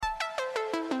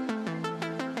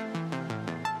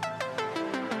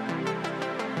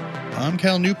I'm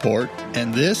Cal Newport,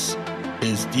 and this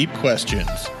is Deep Questions,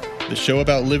 the show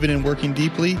about living and working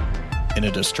deeply in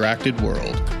a distracted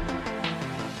world.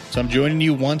 So I'm joining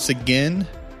you once again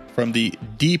from the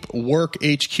Deep Work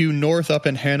HQ North up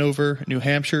in Hanover, New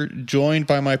Hampshire, joined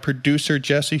by my producer,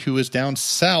 Jesse, who is down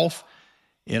south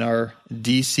in our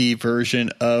DC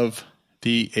version of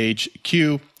the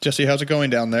HQ. Jesse, how's it going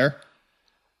down there?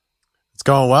 It's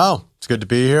going well. It's good to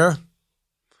be here.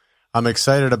 I'm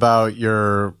excited about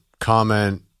your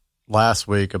comment last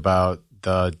week about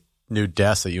the new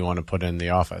desk that you want to put in the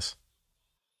office.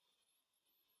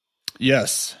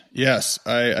 Yes.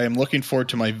 I am looking forward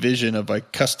to my vision of a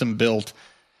custom-built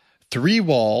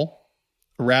 3-wall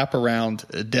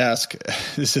wraparound desk.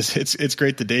 It's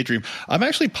great to daydream. I'm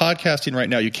actually podcasting right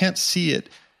now. You can't see it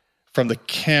from the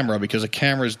camera because the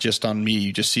camera is just on me.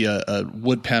 You just see a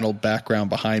wood panel background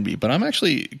behind me. But I'm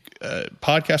actually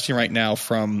podcasting right now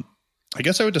from, I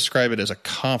guess I would describe it as a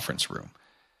conference room.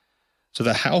 So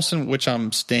the house in which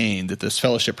I'm staying that this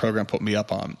fellowship program put me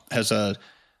up on has a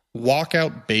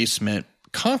walkout basement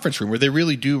conference room where they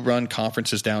really do run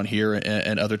conferences down here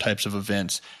and other types of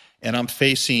events. And I'm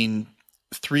facing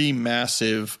 3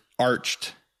 massive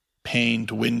arched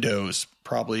paned windows,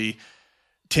 probably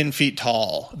 10 feet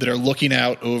tall, that are looking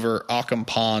out over Occam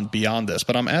Pond beyond this.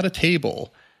 But I'm at a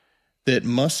table that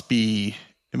must be,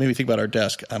 it made me think about our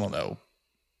desk, I don't know,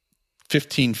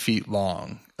 15 feet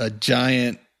long, a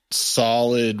giant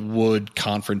solid wood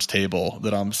conference table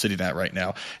that I'm sitting at right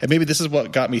now. And maybe this is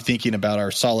what got me thinking about our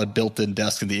solid built-in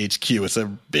desk in the HQ. It's a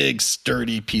big,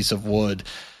 sturdy piece of wood.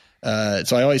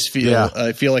 So I always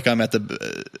I feel like I'm at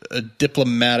a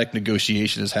diplomatic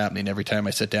negotiation is happening every time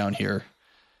I sit down here,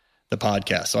 the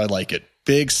podcast. So I like it.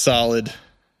 Big, solid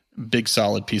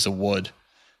piece of wood.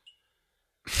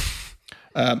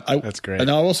 That's great.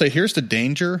 And I will say, here's the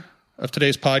danger of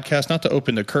today's podcast, not to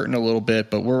open the curtain a little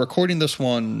bit, but we're recording this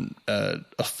one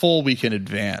a full week in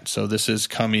advance. So this is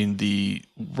coming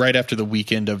right after the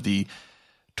weekend of the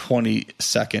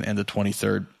 22nd and the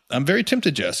 23rd. I'm very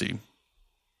tempted, Jesse,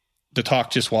 to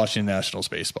talk just watching Nationals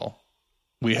baseball.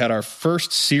 We had our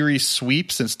first series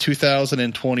sweep since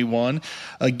 2021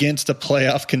 against a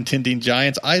playoff contending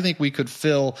Giants. I think we could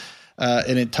fill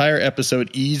an entire episode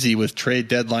easy with trade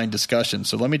deadline discussion.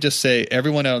 So let me just say,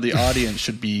 everyone out of the audience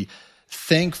should be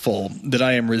thankful that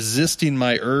I am resisting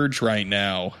my urge right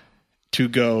now to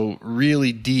go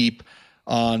really deep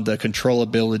on the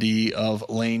controllability of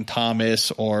Lane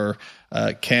Thomas or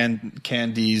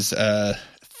Candy's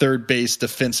third base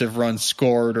defensive run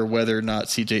scored, or whether or not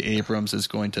CJ Abrams is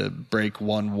going to break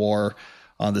one WAR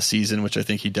on the season, which I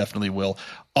think he definitely will.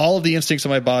 All of the instincts of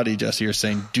my body, Jesse, are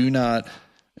saying do not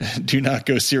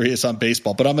go serious on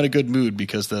baseball. But I'm in a good mood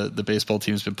because the baseball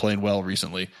team's been playing well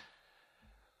recently.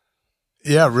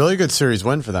 Yeah, really good series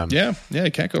win for them. Yeah,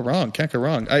 can't go wrong.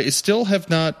 I still have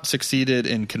not succeeded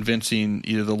in convincing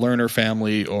either the Lerner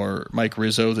family or Mike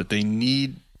Rizzo that they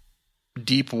need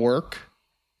deep work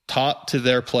taught to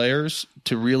their players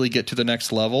to really get to the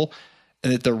next level,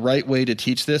 and that the right way to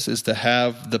teach this is to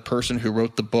have the person who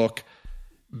wrote the book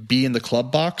be in the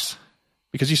club box.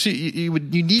 Because you see, you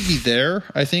need me there,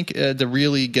 I think, to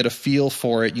really get a feel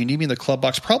for it. You need me in the club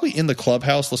box, probably in the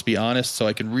clubhouse, let's be honest, so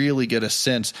I can really get a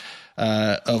sense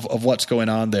of what's going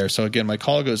on there. So again, my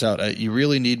call goes out. You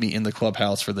really need me in the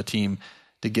clubhouse for the team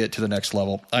to get to the next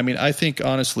level. I mean, I think,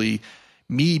 honestly,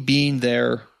 me being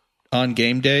there on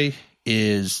game day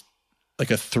is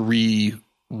like a 3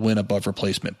 win above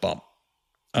replacement bump.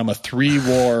 I'm a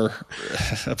 3-WAR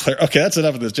player. Okay, that's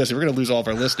enough of this, Jesse. We're going to lose all of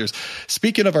our listeners.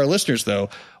 Speaking of our listeners, though,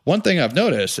 one thing I've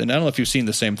noticed, and I don't know if you've seen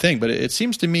the same thing, but it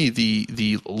seems to me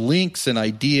the links and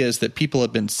ideas that people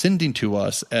have been sending to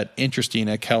us at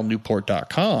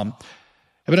interesting@calnewport.com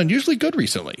have been unusually good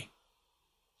recently.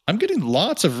 I'm getting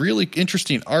lots of really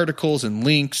interesting articles and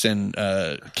links and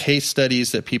case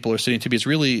studies that people are sending to me. It's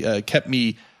really kept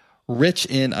me rich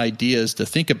in ideas to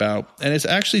think about. And it's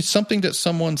actually something that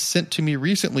someone sent to me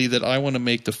recently that I want to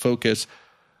make the focus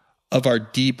of our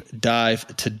deep dive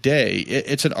today.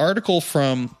 It's an article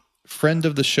from friend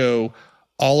of the show,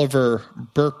 Oliver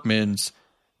Berkman's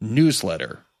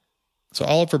newsletter. So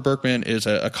Oliver Berkman is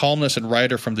a columnist and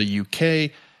writer from the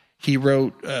UK. He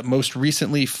wrote most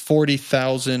recently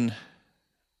 40,000,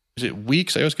 is it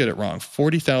weeks? I always get it wrong.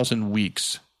 40,000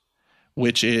 Weeks,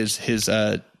 which is his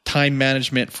time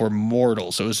management for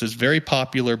mortals. So it's this very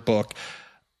popular book,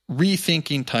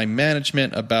 rethinking time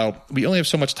management about, we only have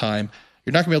so much time.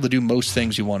 You're not going to be able to do most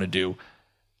things you want to do.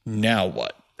 Now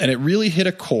what? And it really hit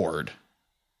a chord.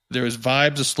 There was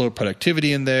vibes of slow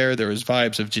productivity in there. There was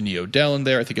vibes of Ginny Odell in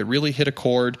there. I think it really hit a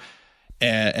chord.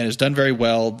 and has done very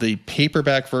well. The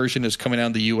paperback version is coming out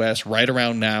in the US right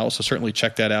around now, so certainly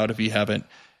check that out if you haven't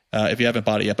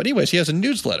bought it yet. But anyways, he has a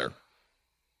newsletter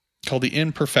called The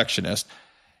Imperfectionist,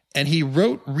 and he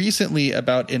wrote recently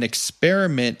about an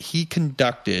experiment he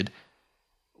conducted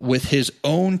with his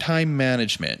own time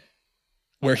management,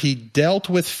 where he dealt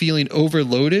with feeling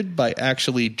overloaded by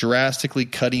actually drastically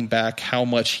cutting back how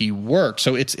much he worked.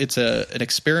 So it's an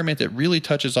experiment that really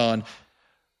touches on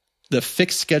the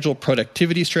fixed schedule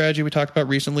productivity strategy we talked about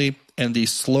recently and the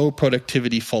slow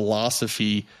productivity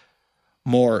philosophy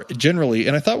more generally.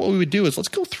 And I thought what we would do is let's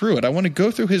go through it. I want to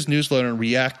go through his newsletter and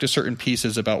react to certain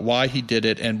pieces about why he did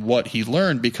it and what he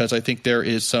learned, because I think there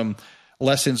is some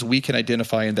lessons we can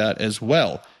identify in that as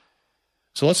well.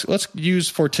 So let's use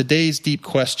for today's deep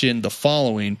question the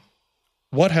following: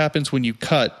 what happens when you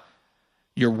cut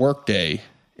your workday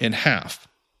in half?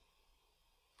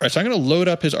 All right, so I'm going to load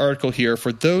up his article here.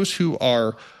 For those who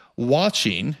are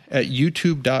watching at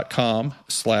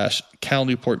youtube.com/Cal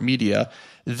Newport Media,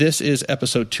 this is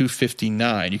episode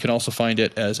 259. You can also find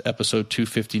it as episode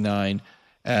 259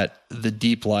 at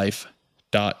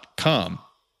thedeeplife.com.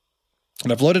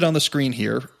 And I've loaded on the screen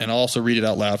here, and I'll also read it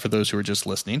out loud for those who are just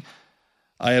listening.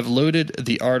 I have loaded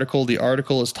the article. The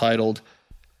article is titled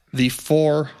The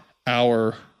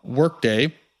 4-Hour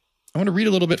Workday. I want to read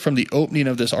a little bit from the opening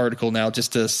of this article now,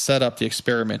 just to set up the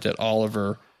experiment that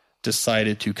Oliver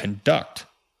decided to conduct.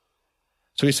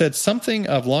 So he said, something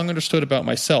I've long understood about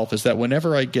myself is that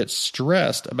whenever I get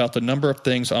stressed about the number of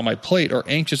things on my plate or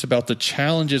anxious about the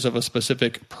challenges of a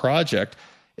specific project,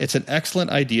 it's an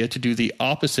excellent idea to do the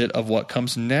opposite of what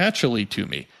comes naturally to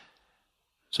me.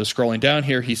 So scrolling down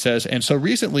here, he says, and so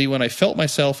recently when I felt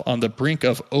myself on the brink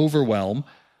of overwhelm,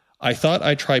 I thought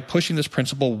I'd try pushing this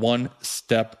principle one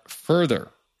step further.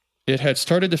 It had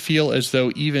started to feel as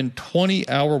though even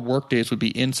 20-hour workdays would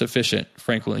be insufficient,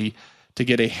 frankly, to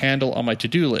get a handle on my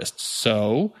to-do list.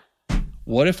 So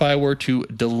what if I were to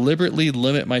deliberately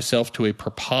limit myself to a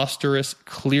preposterous,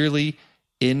 clearly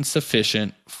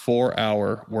insufficient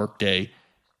 4-hour workday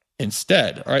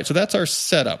instead? All right, so that's our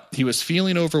setup. He was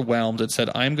feeling overwhelmed and said,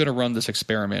 I'm going to run this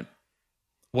experiment.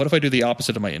 What if I do the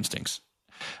opposite of my instincts?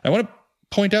 I want to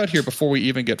point out here before we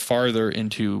even get farther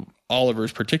into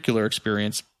Oliver's particular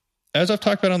experience, as I've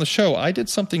talked about on the show, I did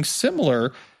something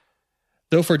similar,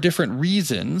 though for different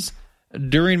reasons,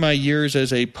 during my years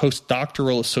as a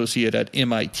postdoctoral associate at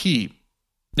MIT.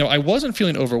 Now, I wasn't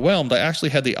feeling overwhelmed. I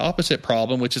actually had the opposite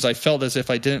problem, which is I felt as if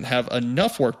I didn't have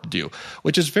enough work to do,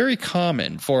 which is very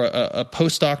common for a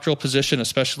postdoctoral position,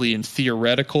 especially in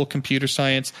theoretical computer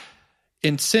science.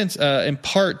 In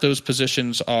part, those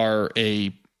positions are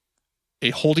a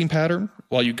holding pattern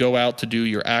while you go out to do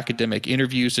your academic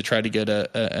interviews to try to get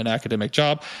an academic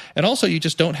job. And also, you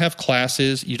just don't have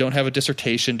classes. You don't have a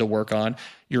dissertation to work on.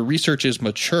 Your research is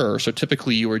mature. So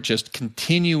typically, you are just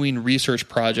continuing research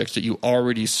projects that you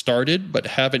already started but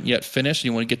haven't yet finished.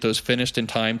 You want to get those finished in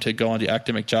time to go on the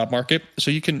academic job market.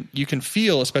 So you can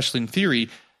feel, especially in theory,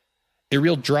 a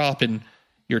real drop in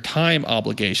your time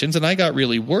obligations. And I got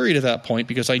really worried at that point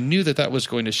because I knew that was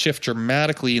going to shift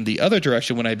dramatically in the other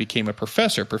direction when I became a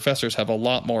professor. Professors have a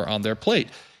lot more on their plate.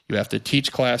 You have to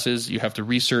teach classes, you have to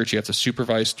research, you have to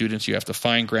supervise students, you have to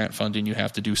find grant funding, you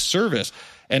have to do service.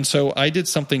 And so I did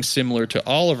something similar to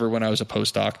Oliver when I was a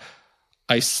postdoc.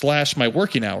 I slashed my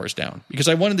working hours down because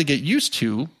I wanted to get used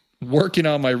to working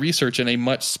on my research in a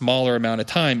much smaller amount of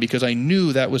time because I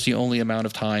knew that was the only amount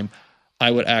of time I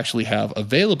would actually have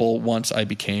available once I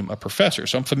became a professor.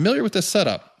 So I'm familiar with this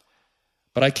setup,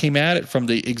 but I came at it from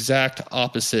the exact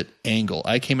opposite angle.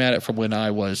 I came at it from when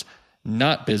I was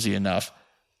not busy enough.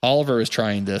 Oliver is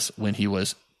trying this when he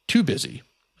was too busy,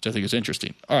 which I think is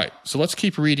interesting. All right, so let's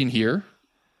keep reading here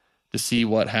to see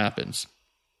what happens.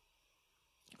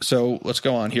 So let's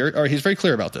go on here. All right, he's very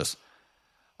clear about this.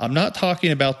 I'm not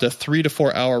talking about the 3 to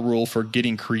 4 hour rule for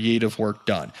getting creative work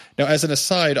done. Now, as an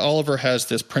aside, Oliver has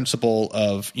this principle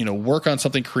of, work on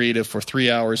something creative for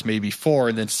 3 hours, maybe 4,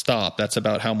 and then stop. That's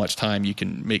about how much time you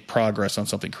can make progress on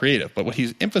something creative. But what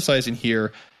he's emphasizing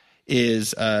here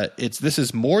is this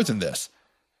is more than this.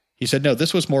 He said, no,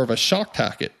 this was more of a shock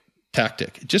tactic.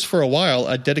 Just for a while,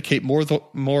 I'd dedicate no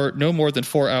more than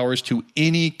 4 hours to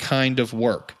any kind of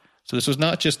work. So this was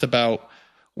not just about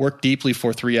work deeply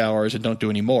for 3 hours and don't do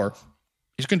any more.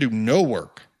 He's going to do no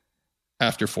work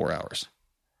after 4 hours.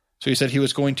 So he said he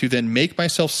was going to then make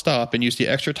myself stop and use the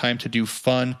extra time to do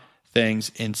fun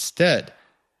things instead.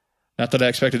 Not that I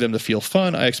expected them to feel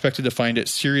fun. I expected to find it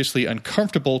seriously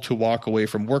uncomfortable to walk away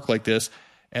from work like this.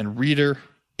 And reader,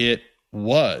 it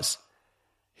was.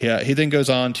 He then goes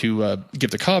on to give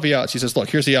the caveats. He says, look,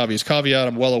 here's the obvious caveat.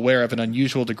 I'm well aware I have an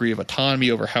unusual degree of autonomy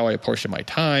over how I apportion my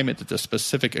time, and that the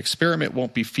specific experiment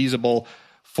won't be feasible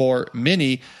for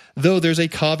many. Though there's a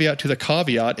caveat to the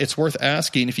caveat, it's worth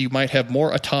asking if you might have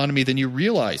more autonomy than you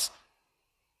realize.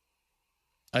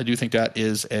 I do think that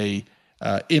is a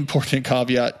important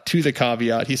caveat to the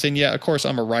caveat. He's saying, yeah, of course,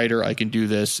 I'm a writer. I can do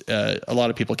this. A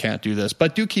lot of people can't do this.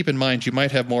 But do keep in mind, you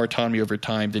might have more autonomy over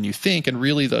time than you think. And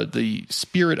really, the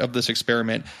spirit of this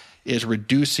experiment is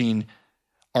reducing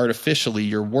artificially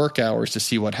your work hours to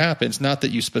see what happens, not that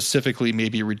you specifically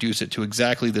maybe reduce it to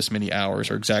exactly this many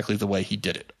hours or exactly the way he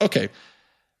did it. Okay,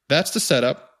 that's the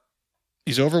setup.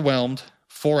 He's overwhelmed,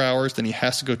 4 hours, then he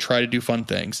has to go try to do fun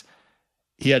things.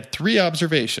 He had three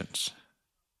observations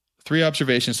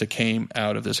that came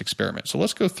out of this experiment. So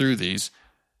let's go through these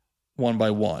one by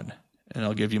one, and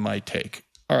I'll give you my take.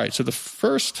 All right, so the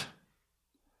first,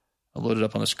 I'll load it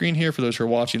up on the screen here for those who are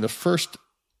watching. The first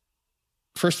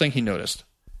thing he noticed,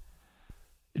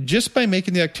 just by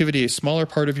making the activity a smaller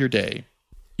part of your day,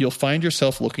 you'll find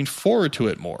yourself looking forward to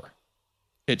it more.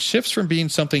 It shifts from being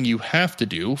something you have to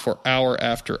do for hour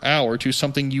after hour to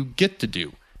something you get to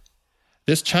do.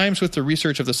 This chimes with the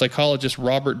research of the psychologist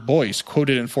Robert Boyce,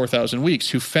 quoted in 4,000 Weeks,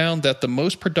 who found that the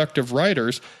most productive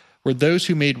writers were those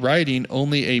who made writing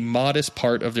only a modest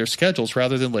part of their schedules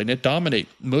rather than letting it dominate.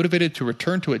 Motivated to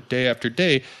return to it day after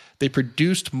day, they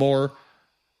produced more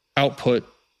output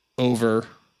over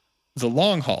the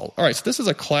long haul. All right, so this is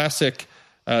a classic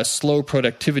slow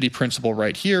productivity principle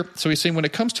right here. So he's saying when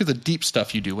it comes to the deep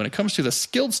stuff you do, when it comes to the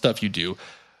skilled stuff you do,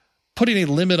 putting a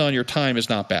limit on your time is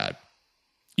not bad.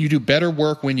 You do better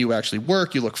work when you actually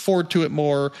work. You look forward to it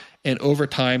more. And over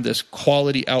time, this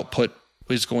quality output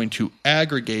is going to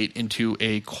aggregate into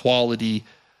a quality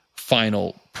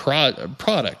final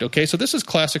product. Okay, so this is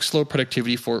classic slow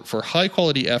productivity for high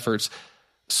quality efforts.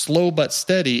 Slow but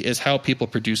steady is how people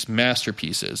produce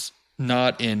masterpieces,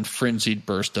 not in frenzied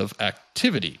burst of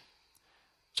activity.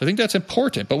 So I think that's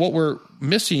important. But what we're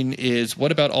missing is,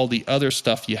 what about all the other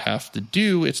stuff you have to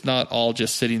do? It's not all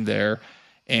just sitting there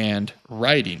and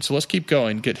writing. So let's keep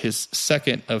going, get his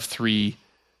second of three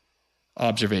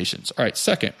observations. All right,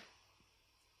 second,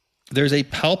 there's a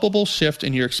palpable shift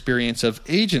in your experience of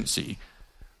agency,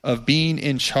 of being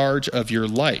in charge of your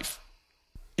life.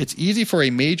 It's easy for a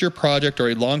major project or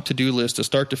a long to-do list to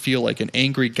start to feel like an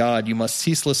angry god you must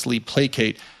ceaselessly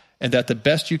placate, and that the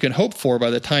best you can hope for by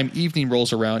the time evening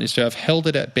rolls around is to have held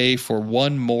it at bay for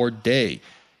one more day.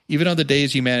 Even on the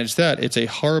days you manage that, it's a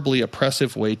horribly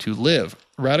oppressive way to live.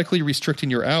 Radically restricting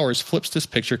your hours flips this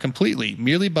picture completely.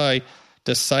 Merely by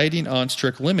deciding on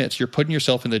strict limits, you're putting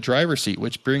yourself in the driver's seat,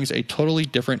 which brings a totally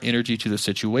different energy to the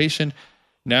situation.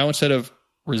 Now, instead of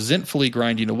resentfully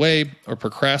grinding away or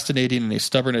procrastinating in a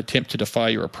stubborn attempt to defy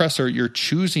your oppressor, you're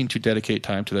choosing to dedicate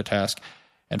time to the task.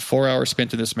 And 4 hours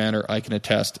spent in this manner, I can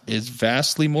attest, is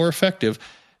vastly more effective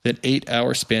than 8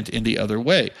 hours spent in the other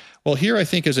way. Well, here I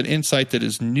think is an insight that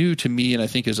is new to me and I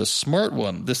think is a smart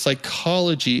one, the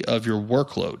psychology of your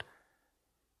workload.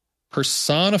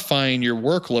 Personifying your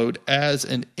workload as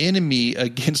an enemy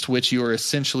against which you are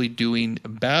essentially doing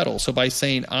battle. So by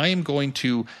saying, I am going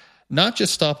to not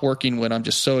just stop working when I'm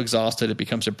just so exhausted it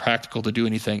becomes impractical to do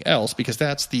anything else, because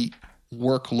that's the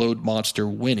workload monster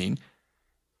winning.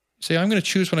 Say, I'm going to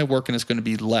choose when I work and it's going to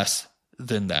be less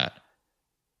than that.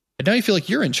 And now you feel like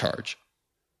you're in charge.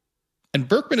 And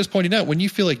Berkman is pointing out, when you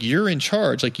feel like you're in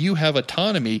charge, like you have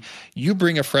autonomy, you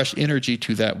bring a fresh energy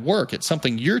to that work. It's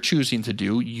something you're choosing to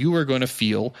do. You are going to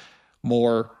feel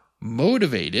more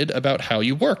motivated about how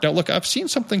you work. Now, look, I've seen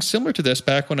something similar to this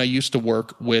back when I used to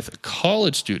work with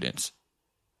college students.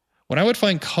 When I would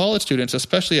find college students,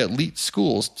 especially at elite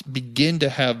schools, begin to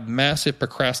have massive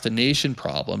procrastination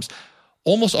problems,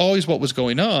 almost always what was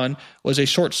going on was a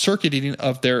short-circuiting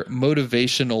of their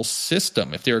motivational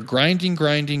system. If they were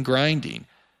grinding,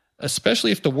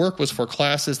 especially if the work was for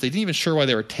classes, they didn't even sure why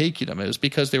they were taking them. It was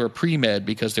because they were pre-med,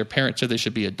 because their parents said they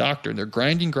should be a doctor, and they're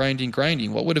grinding.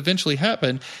 What would eventually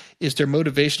happen is their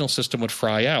motivational system would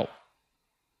fry out.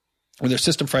 When their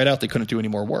system fried out, they couldn't do any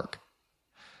more work.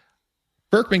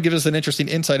 Berkman gives us an interesting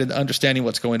insight into understanding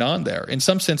what's going on there. In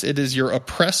some sense, it is your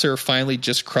oppressor finally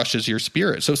just crushes your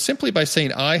spirit. So simply by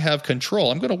saying, I have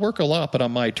control, I'm going to work a lot, but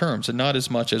on my terms, and not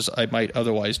as much as I might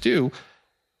otherwise do,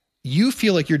 you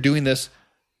feel like you're doing this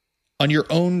on your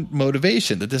own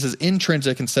motivation, that this is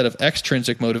intrinsic instead of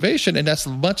extrinsic motivation, and that's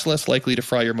much less likely to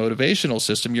fry your motivational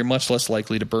system. You're much less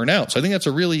likely to burn out. So I think that's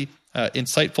a really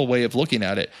insightful way of looking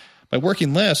at it. By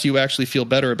working less, you actually feel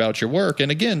better about your work.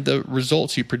 And again, the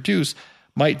results you produce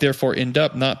might therefore end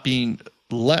up not being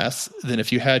less than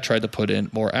if you had tried to put in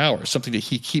more hours, something that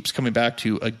he keeps coming back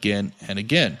to again and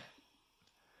again.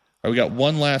 All right, we got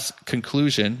one last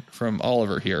conclusion from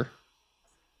Oliver here.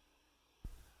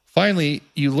 Finally,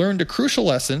 you learned a crucial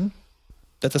lesson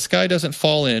that the sky doesn't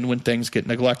fall in when things get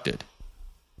neglected.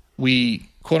 We,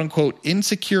 quote unquote,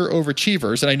 insecure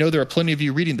overachievers, and I know there are plenty of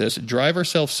you reading this, drive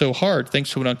ourselves so hard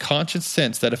thanks to an unconscious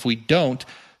sense that if we don't,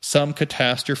 some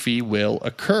catastrophe will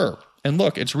occur. And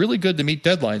look, it's really good to meet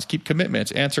deadlines, keep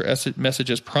commitments, answer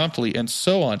messages promptly, and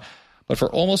so on. But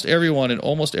for almost everyone in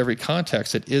almost every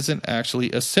context, it isn't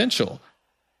actually essential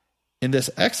in this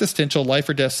existential life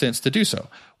or death sense to do so.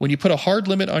 When you put a hard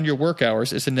limit on your work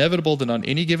hours, it's inevitable that on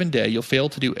any given day, you'll fail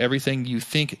to do everything you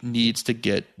think needs to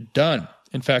get done.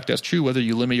 In fact, that's true whether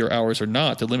you limit your hours or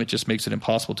not. The limit just makes it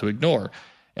impossible to ignore.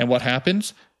 And what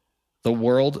happens? The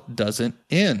world doesn't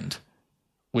end,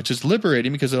 which is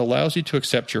liberating because it allows you to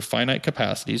accept your finite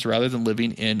capacities rather than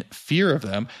living in fear of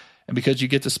them, and because you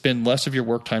get to spend less of your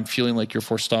work time feeling like you're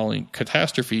forestalling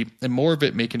catastrophe and more of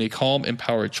it making a calm,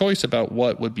 empowered choice about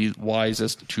what would be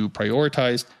wisest to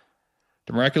prioritize.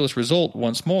 The miraculous result,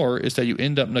 once more, is that you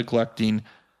end up neglecting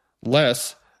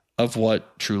less of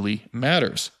what truly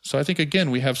matters. So I think,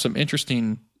 again, we have some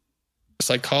interesting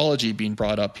psychology being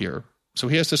brought up here. So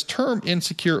he has this term,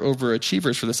 insecure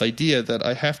overachievers, for this idea that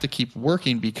I have to keep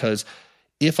working because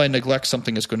if I neglect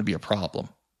something, it's going to be a problem.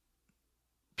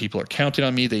 People are counting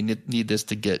on me. They need this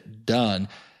to get done.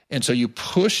 And so you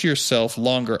push yourself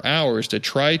longer hours to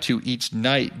try to each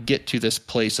night get to this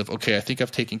place of, okay, I think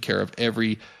I've taken care of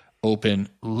every open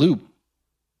loop.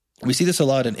 We see this a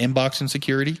lot in inbox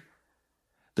insecurity.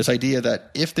 This idea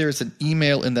that if there's an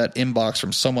email in that inbox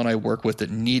from someone I work with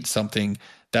that needs something,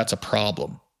 that's a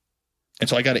problem. And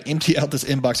so I got to empty out this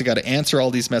inbox. I got to answer all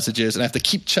these messages, and I have to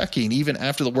keep checking even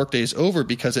after the workday is over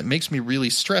because it makes me really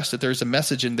stressed that there's a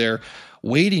message in there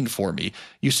waiting for me.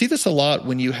 You see this a lot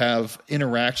when you have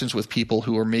interactions with people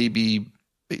who are maybe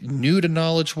new to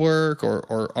knowledge work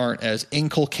or aren't as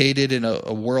inculcated in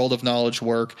a world of knowledge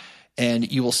work.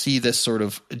 And you will see this sort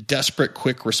of desperate,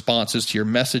 quick responses to your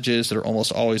messages that are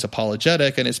almost always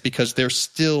apologetic. And it's because they're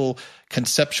still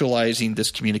conceptualizing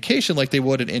this communication like they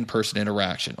would an in-person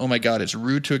interaction. Oh my God, it's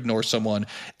rude to ignore someone.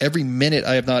 Every minute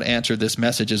I have not answered this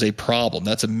message is a problem.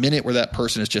 That's a minute where that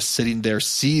person is just sitting there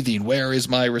seething. Where is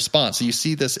my response? So you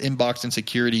see this inbox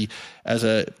insecurity as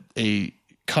a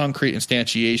concrete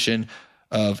instantiation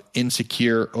of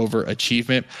insecure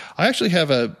overachievement. I actually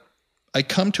have I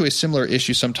come to a similar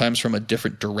issue sometimes from a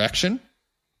different direction.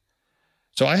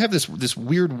 So I have this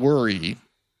weird worry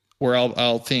where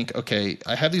I'll think, okay,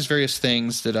 I have these various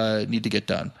things that I need to get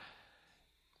done.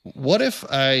 What if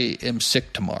I am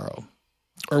sick tomorrow?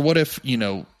 Or what if,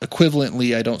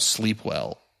 equivalently, I don't sleep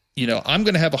well? I'm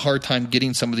going to have a hard time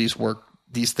getting some of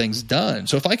these things done.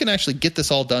 So if I can actually get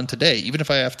this all done today, even if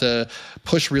I have to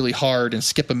push really hard and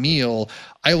skip a meal,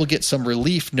 I will get some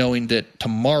relief knowing that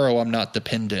tomorrow I'm not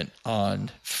dependent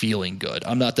on feeling good.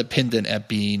 I'm not dependent at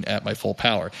being at my full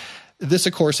power. This,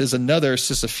 of course, is another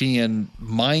Sisyphean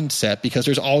mindset because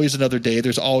there's always another day.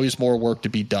 There's always more work to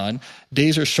be done.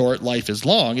 Days are short. Life is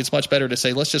long. It's much better to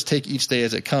say, let's just take each day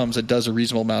as it comes and does a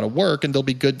reasonable amount of work, and there'll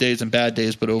be good days and bad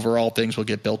days, but overall things will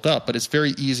get built up. But it's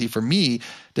very easy for me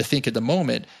to think at the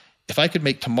moment, if I could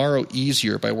make tomorrow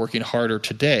easier by working harder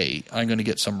today, I'm going to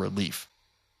get some relief.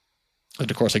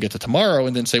 And of course, I get to tomorrow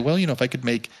and then say, well, if I could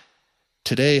make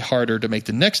today harder to make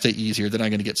the next day easier, then I'm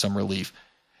going to get some relief.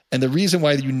 And the reason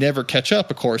why you never catch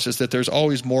up, of course, is that there's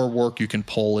always more work you can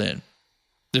pull in.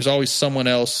 There's always someone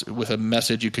else with a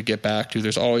message you could get back to.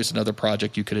 There's always another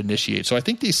project you could initiate. So I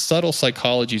think these subtle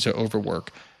psychologies of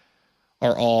overwork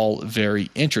are all very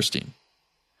interesting.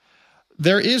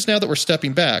 There is, now that we're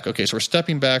stepping back, okay, so we're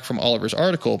stepping back from Oliver's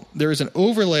article, there is an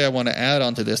overlay I want to add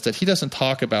onto this that he doesn't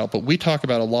talk about, but we talk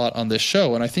about a lot on this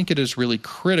show, and I think it is really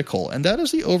critical, and that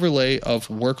is the overlay of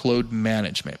workload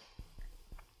management.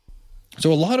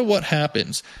 So a lot of what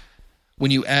happens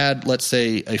when you add, let's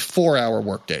say, a 4-hour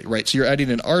workday, right? So you're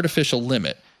adding an artificial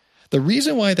limit. The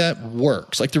reason why that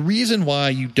works, like the reason why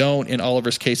you don't, in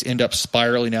Oliver's case, end up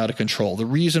spiraling out of control, the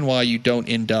reason why you don't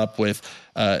end up with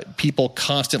people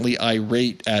constantly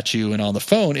irate at you and on the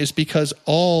phone is because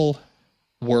all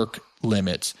work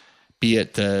limits, be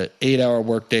it the 8-hour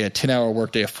workday, a 10-hour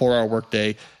workday, a 4-hour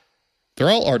workday,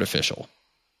 they're all artificial.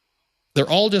 They're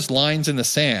all just lines in the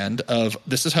sand of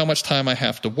this is how much time I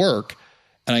have to work,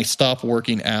 and I stop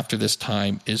working after this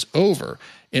time is over.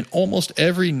 In almost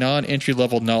every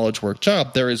non-entry-level knowledge work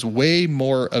job, there is way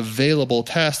more available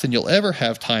tasks than you'll ever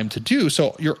have time to do.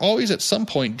 So you're always at some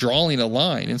point drawing a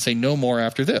line and say no more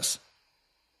after this.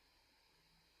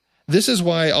 This is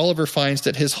why Oliver finds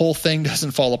that his whole thing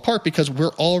doesn't fall apart, because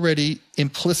we're already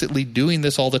implicitly doing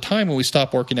this all the time when we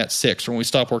stop working at 6 or when we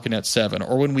stop working at 7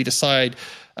 or when we decide,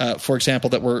 for example,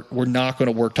 that we're not going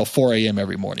to work till 4 a.m.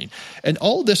 every morning. And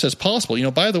all of this is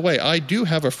possible. By the way, I do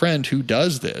have a friend who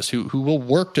does this, who will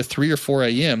work to 3 or 4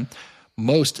 a.m.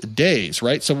 most days,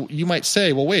 right? So you might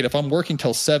say, well, wait, if I'm working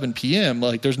till 7 p.m.,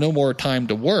 like there's no more time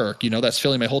to work, that's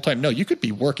filling my whole time. No, you could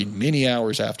be working many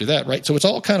hours after that, right? So it's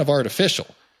all kind of artificial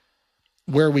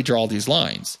where we draw these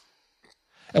lines.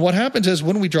 And what happens is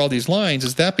when we draw these lines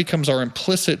is that becomes our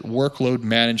implicit workload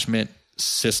management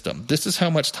system. This is how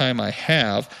much time I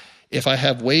have. If I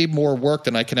have way more work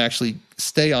than I can actually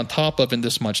stay on top of in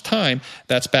this much time,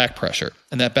 that's back pressure.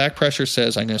 And that back pressure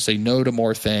says I'm going to say no to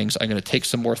more things. I'm going to take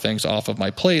some more things off of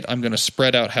my plate. I'm going to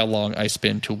spread out how long I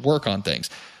spend to work on things.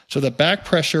 So the back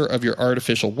pressure of your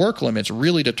artificial work limits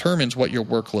really determines what your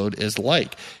workload is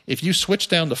like. If you switch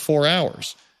down to 4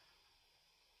 hours,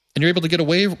 and you're able to get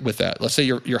away with that. Let's say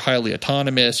you're highly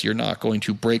autonomous, you're not going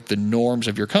to break the norms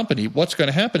of your company. What's going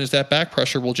to happen is that back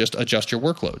pressure will just adjust your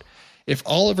workload. If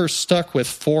Oliver's stuck with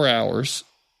 4 hours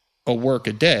of work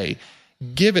a day,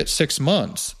 give it 6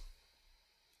 months,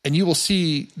 and you will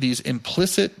see these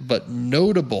implicit but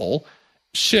notable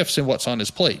shifts in what's on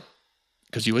his plate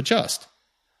because you adjust.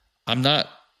 I'm not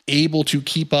able to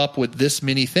keep up with this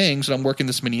many things and I'm working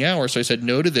this many hours. So I said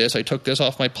no to this. I took this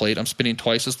off my plate. I'm spending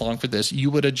twice as long for this.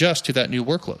 You would adjust to that new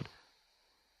workload.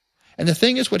 And the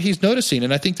thing is, what he's noticing,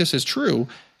 and I think this is true,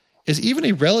 is even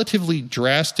a relatively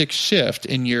drastic shift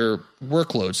in your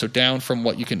workload, so down from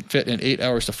what you can fit in 8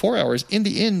 hours to 4 hours, in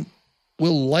the end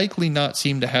will likely not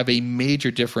seem to have a major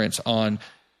difference on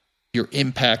your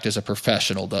impact as a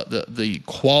professional, the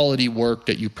quality work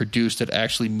that you produce that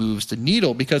actually moves the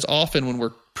needle. Because often when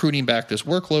we're pruning back this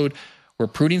workload, we're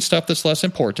pruning stuff that's less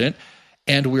important,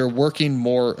 and we're working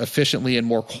more efficiently and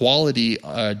more quality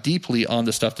deeply on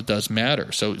the stuff that does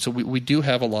matter. So we do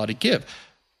have a lot to give.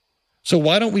 So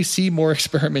why don't we see more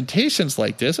experimentations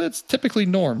like this? It's typically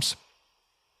norms.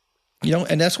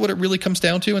 And that's what it really comes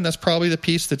down to, and that's probably the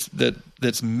piece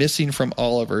that's missing from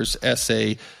Oliver's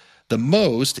essay the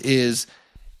most. Is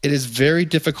it is very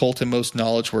difficult in most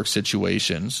knowledge work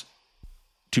situations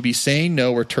to be saying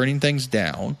no or turning things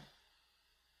down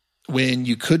when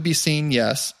you could be saying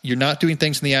yes. You're not doing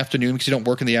things in the afternoon because you don't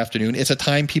work in the afternoon. It's a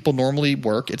time people normally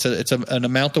work. It's an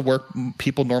amount of work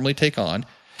people normally take on.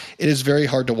 It is very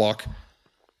hard to walk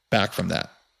back from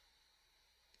that.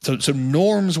 So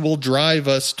norms will drive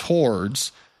us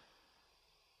towards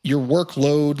your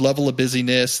workload, level of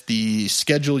busyness, the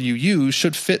schedule you use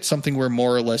should fit something we're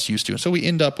more or less used to. And so we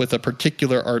end up with a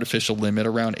particular artificial limit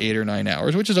around 8 or 9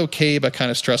 hours, which is okay, but kind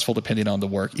of stressful depending on the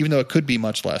work, even though it could be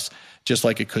much less, just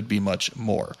like it could be much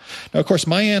more. Now, of course,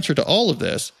 my answer to all of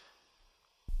this,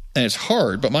 and it's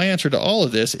hard, but my answer to all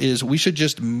of this is we should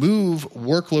just move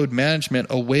workload management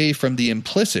away from the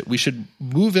implicit. We should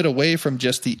move it away from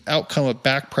just the outcome of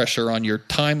back pressure on your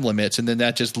time limits, and then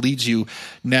that just leads you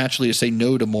naturally to say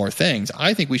no to more things.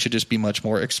 I think we should just be much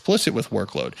more explicit with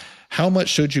workload. How much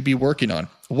should you be working on?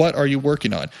 What are you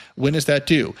working on? When is that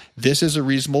due? This is a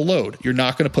reasonable load. You're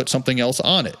not going to put something else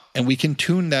on it. And we can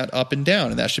tune that up and down.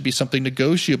 And that should be something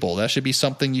negotiable. That should be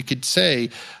something you could say,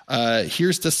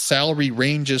 here's the salary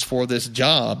ranges for this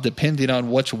job, depending on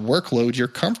which workload you're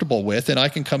comfortable with. And I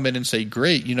can come in and say,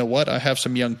 great, you know what? I have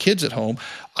some young kids at home.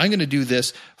 I'm going to do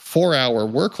this 4-hour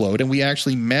workload, and we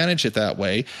actually manage it that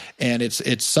way, and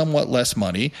it's somewhat less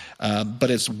money, but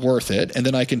it's worth it, and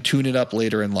then I can tune it up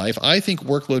later in life. I think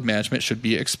workload management should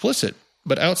be explicit,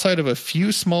 but outside of a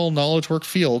few small knowledge work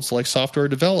fields like software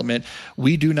development,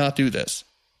 we do not do this.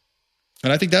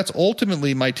 And I think that's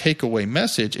ultimately my takeaway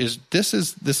message is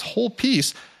this whole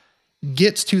piece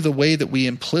gets to the way that we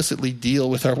implicitly deal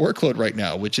with our workload right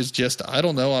now, which is just, I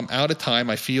don't know, I'm out of time,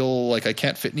 I feel like I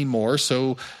can't fit anymore,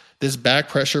 so this back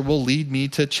pressure will lead me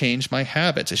to change my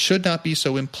habits. It should not be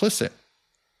so implicit.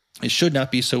 It should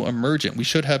not be so emergent. We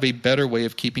should have a better way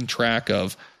of keeping track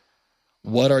of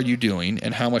what are you doing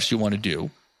and how much you want to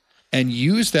do, and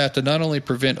use that to not only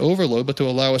prevent overload, but to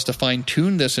allow us to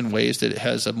fine-tune this in ways that it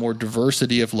has a more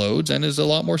diversity of loads and is a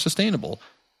lot more sustainable.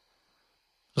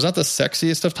 It's not the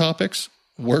sexiest of topics,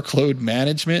 workload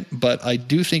management, but I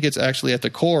do think it's actually at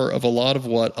the core of a lot of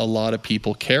what a lot of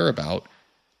people care about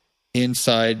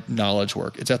inside knowledge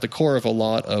work. It's at the core of a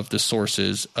lot of the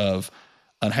sources of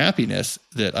unhappiness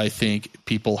that I think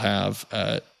people have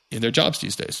in their jobs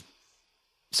these days.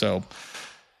 So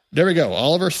there we go.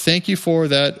 Oliver, thank you for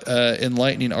that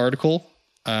enlightening article.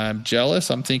 I'm jealous.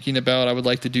 I'm thinking about, I would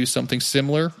like to do something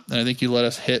similar. And I think you let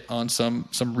us hit on some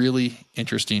really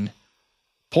interesting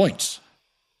points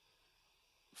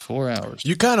 4 hours.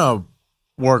 You kind of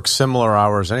work similar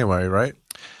hours anyway, right?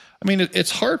 I mean,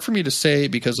 it's hard for me to say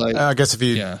because I guess if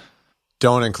you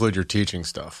don't include your teaching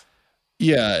stuff.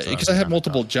 Yeah, because I have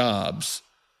multiple jobs.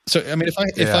 So, I mean,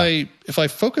 if I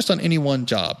focused on any one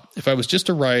job, if I was just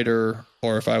a writer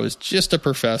or if I was just a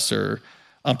professor,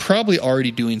 I'm probably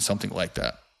already doing something like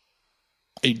that.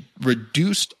 A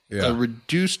reduced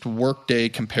work day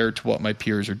compared to what my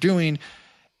peers are doing,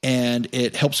 and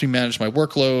it helps me manage my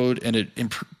workload, and it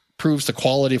improves the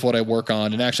quality of what I work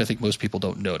on. And actually, I think most people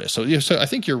don't notice. So I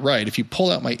think you're right. If you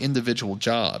pull out my individual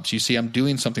jobs, you see I'm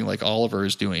doing something like Oliver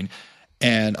is doing,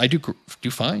 and I do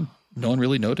fine. No one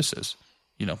really notices.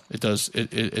 It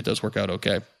does work out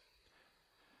okay.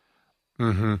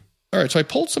 Mm-hmm. All right. So I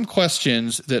pulled some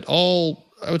questions that all,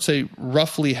 I would say,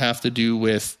 roughly have to do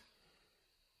with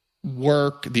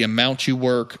work, the amount you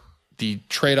work, the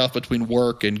trade-off between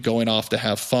work and going off to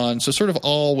have fun. So sort of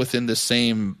all within the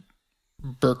same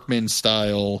Berkman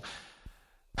style.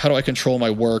 How do I control my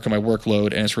work and my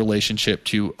workload and its relationship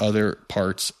to other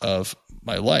parts of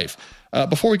my life?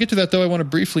 Before we get to that, though, I want to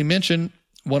briefly mention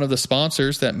one of the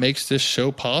sponsors that makes this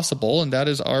show possible, and that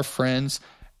is our friends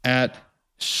at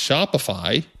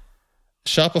Shopify.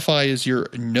 Shopify is your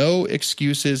no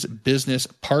excuses business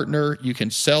partner. You can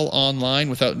sell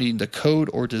online without needing to code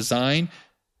or design.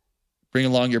 Bring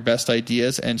along your best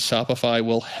ideas, and Shopify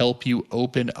will help you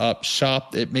open up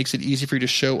shop. It makes it easy for you to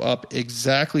show up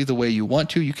exactly the way you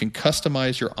want to. You can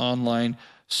customize your online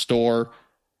store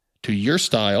to your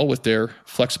style with their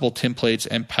flexible templates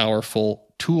and powerful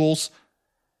tools.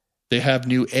 They have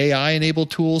new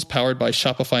AI-enabled tools powered by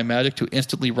Shopify Magic to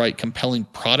instantly write compelling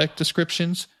product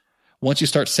descriptions. Once you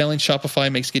start selling, Shopify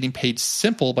makes getting paid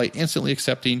simple by instantly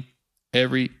accepting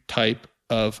every type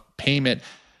of payment.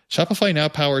 Shopify now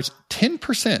powers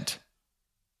 10%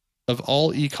 of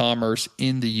all e-commerce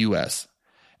in the U.S.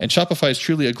 And Shopify is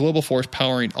truly a global force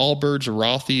powering Allbirds,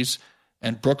 Rothy's,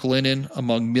 and Brooklinen,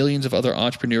 among millions of other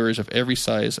entrepreneurs of every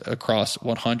size across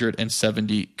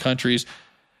 170 countries.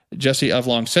 Jesse, I've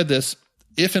long said this.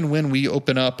 If and when we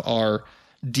open up our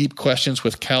Deep Questions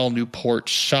with Cal Newport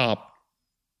shop,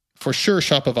 for sure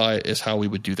Shopify is how we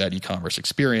would do that e-commerce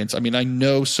experience. I mean, I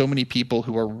know so many people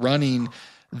who are running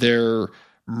their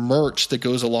merch that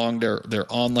goes along their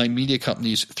online media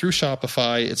companies through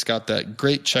Shopify. It's got that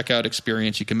great checkout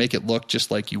experience. You can make it look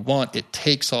just like you want. It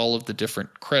takes all of the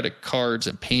different credit cards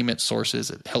and payment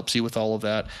sources. It helps you with all of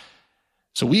that.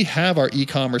 So we have our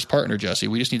e-commerce partner, Jesse.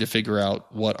 We just need to figure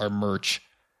out what our merch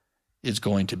is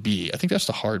going to be. I think that's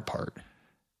the hard part.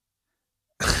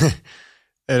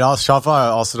 Shopify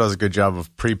also does a good job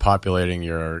of pre-populating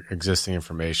your existing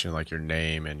information, like your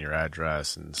name and your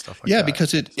address and stuff like that. Yeah,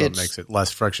 because it makes it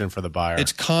less friction for the buyer.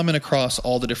 It's common across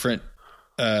all the different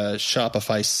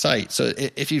Shopify sites. So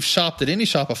if you've shopped at any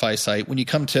Shopify site, when you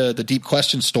come to the Deep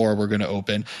Question store we're going to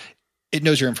open, it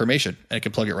knows your information and it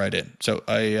can plug it right in. So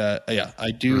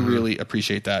I do really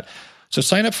appreciate that. So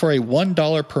sign up for a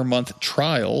 $1 per month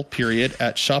trial period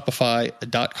at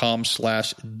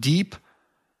shopify.com/deep,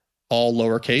 all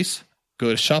lowercase. Go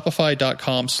to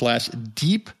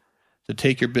shopify.com/deep to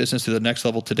take your business to the next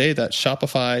level today. That's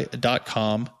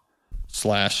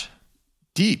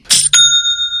shopify.com/deep.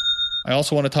 I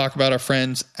also want to talk about our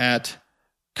friends at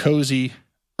Cozy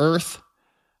Earth.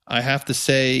 I have to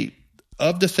say,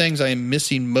 of the things I am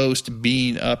missing most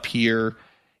being up here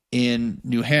in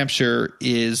New Hampshire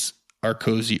is our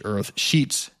Cozy Earth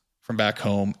sheets from back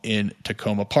home in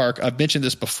Tacoma Park. I've mentioned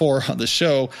this before on the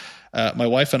show. My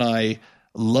wife and I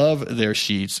love their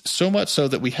sheets, so much so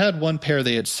that we had one pair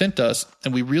they had sent us,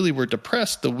 and we really were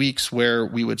depressed the weeks where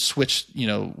we would switch,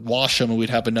 wash them, and we'd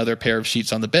have another pair of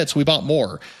sheets on the bed. So we bought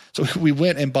more. So we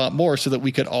went and bought more so that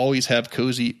we could always have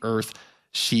Cozy Earth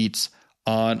sheets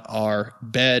on our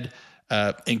bed.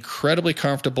 Incredibly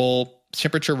comfortable,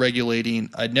 temperature regulating.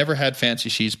 I'd never had fancy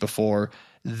sheets before.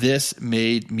 This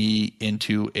made me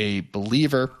into a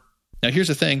believer. Now, here's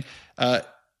the thing.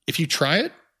 If you try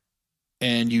it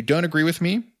and you don't agree with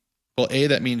me, well, A,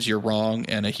 that means you're wrong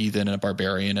and a heathen and a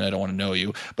barbarian, and I don't want to know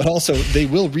you. But also, they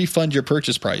will refund your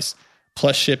purchase price,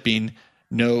 plus shipping,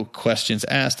 no questions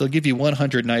asked. They'll give you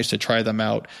 100 nights to try them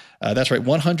out. That's right,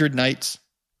 100 nights.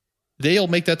 They'll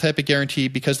make that type of guarantee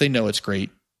because they know it's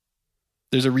great.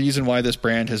 There's a reason why this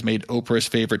brand has made Oprah's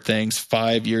favorite things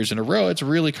 5 years in a row. It's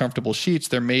really comfortable sheets.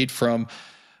 They're made from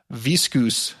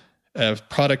viscose, a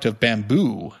product of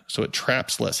bamboo, so it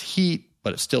traps less heat,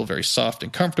 but it's still very soft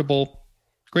and comfortable.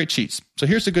 Great sheets. So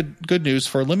here's the good news.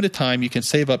 For a limited time, you can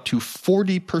save up to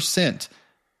 40%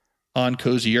 on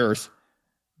Cozy Earth.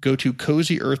 Go to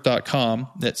CozyEarth.com,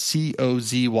 that's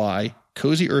COZY,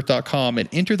 CozyEarth.com, and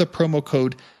enter the promo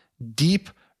code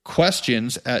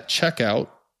questions at checkout.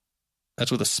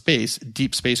 That's with a space,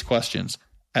 deep space questions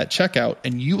at checkout,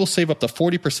 and you will save up to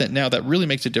 40% now. That really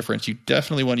makes a difference. You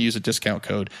definitely want to use a discount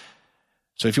code.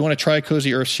 So if you want to try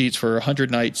Cozy Earth Sheets for 100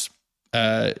 nights,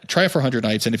 try it for 100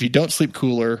 nights. And if you don't sleep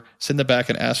cooler, send them back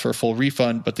and ask for a full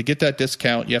refund. But to get that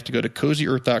discount, you have to go to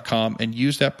cozyearth.com and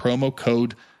use that promo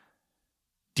code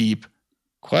Deep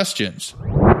Questions.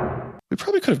 We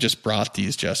probably could have just brought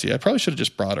these, Jesse. I probably should have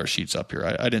just brought our sheets up here.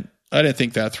 I didn't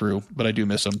think that through, but I do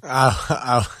miss them.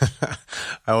 I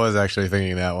was actually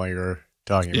thinking that while you were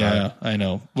talking about it. Yeah, I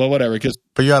know. Well, whatever.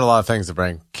 But you had a lot of things to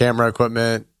bring. Camera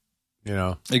equipment,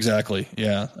 Exactly.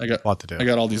 Yeah. I got a lot to do. I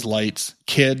got all these lights.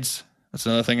 Kids. That's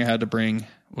another thing I had to bring,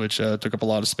 which took up a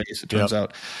lot of space, it turns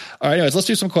out. All right, anyways, let's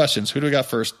do some questions. Who do we got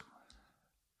first?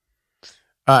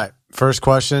 All right. First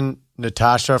question,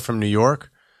 Natasha from New York.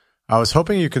 I was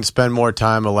hoping you can spend more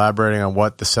time elaborating on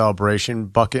what the celebration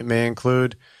bucket may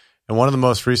include. In one of the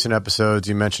most recent episodes,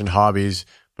 you mentioned hobbies,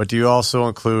 but do you also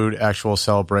include actual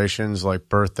celebrations like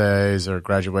birthdays or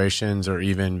graduations or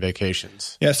even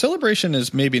vacations? Yeah, celebration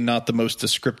is maybe not the most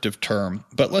descriptive term,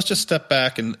 but let's just step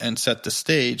back and set the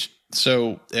stage.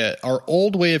 So our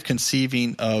old way of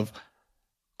conceiving of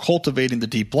cultivating the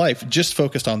deep life just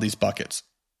focused on these buckets.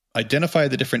 Identify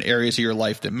the different areas of your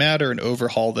life that matter and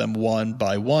overhaul them one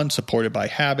by one, supported by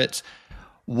habits.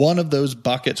 One of those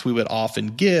buckets we would often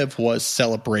give was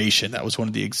celebration. That was one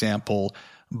of the example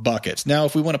buckets. Now,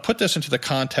 if we want to put this into the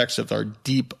context of our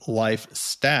deep life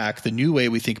stack, the new way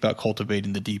we think about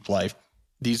cultivating the deep life,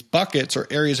 these buckets or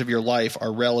areas of your life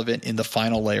are relevant in the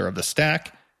final layer of the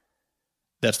stack.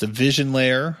 That's the vision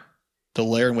layer, the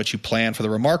layer in which you plan for the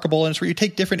remarkable, and it's where you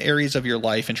take different areas of your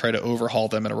life and try to overhaul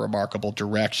them in a remarkable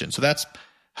direction. So that's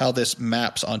how this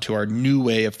maps onto our new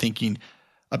way of thinking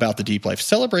about the deep life.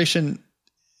 Celebration,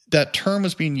 that term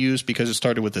was being used because it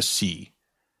started with a C.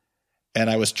 And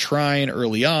I was trying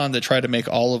early on to try to make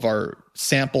all of our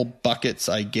sample buckets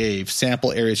I gave,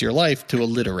 sample areas of your life, to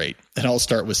alliterate. And I'll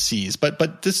start with C's.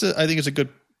 But this, I think, is a good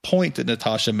point that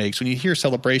Natasha makes. When you hear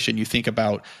celebration, you think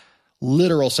about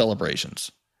literal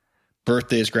celebrations,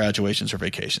 birthdays, graduations, or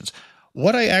vacations.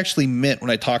 What I actually meant when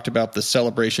I talked about the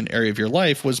celebration area of your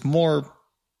life was more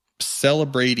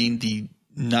celebrating the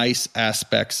nice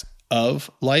aspects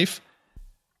of life.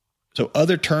 So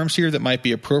other terms here that might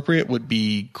be appropriate would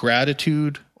be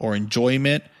gratitude or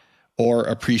enjoyment or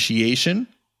appreciation.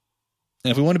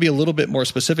 And if we want to be a little bit more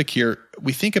specific here,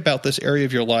 we think about this area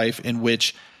of your life in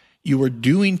which you are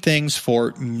doing things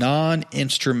for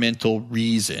non-instrumental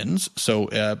reasons. So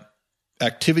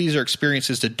activities or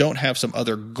experiences that don't have some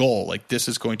other goal, like this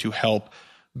is going to help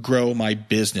grow my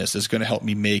business, this is going to help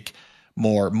me make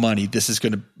more money, this is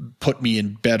going to put me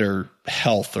in better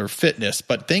health or fitness,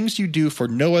 but things you do for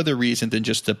no other reason than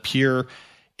just the pure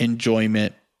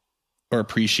enjoyment or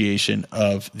appreciation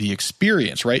of the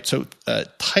experience, right? So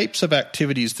types of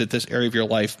activities that this area of your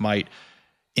life might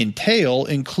entail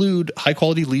include high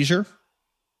quality leisure.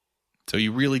 So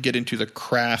you really get into the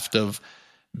craft of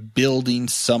building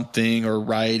something or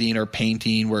writing or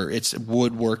painting, where it's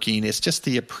woodworking. It's just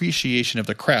the appreciation of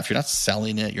the craft. You're not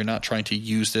selling it. You're not trying to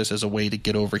use this as a way to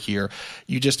get over here.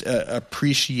 You just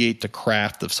appreciate the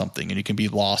craft of something, and you can be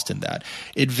lost in that.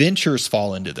 Adventures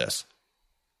fall into this.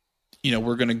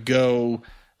 We're going to go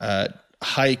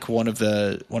hike one of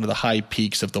the high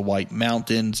peaks of the White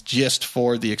Mountains just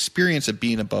for the experience of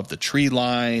being above the tree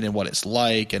line and what it's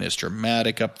like, and it's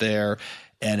dramatic up there.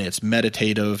 And it's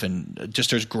meditative, and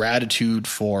just there's gratitude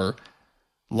for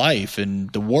life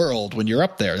and the world when you're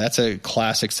up there. That's a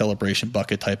classic celebration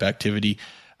bucket type activity.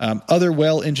 Other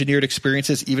well-engineered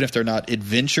experiences, even if they're not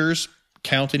adventures,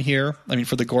 count in here. I mean,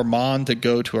 for the gourmand to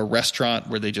go to a restaurant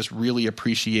where they just really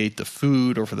appreciate the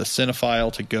food, or for the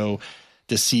cinephile to go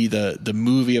to see the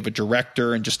movie of a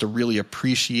director and just to really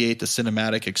appreciate the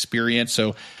cinematic experience.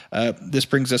 So this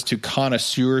brings us to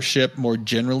connoisseurship more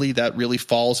generally. That really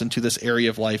falls into this area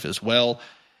of life as well.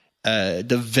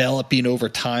 Developing over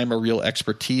time a real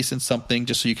expertise in something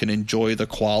just so you can enjoy the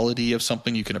quality of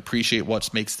something. You can appreciate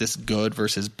what makes this good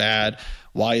versus bad.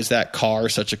 Why is that car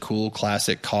such a cool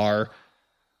classic car?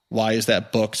 Why is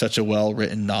that book such a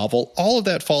well-written novel? All of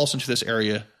that falls into this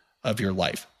area of your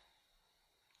life.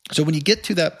 So when you get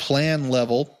to that plan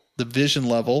level, the vision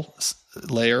level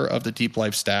layer of the deep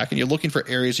life stack, and you're looking for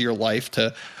areas of your life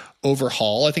to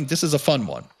overhaul, I think this is a fun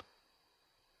one.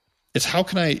 It's how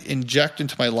can I inject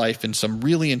into my life in some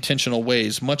really intentional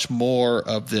ways much more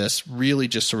of this really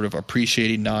just sort of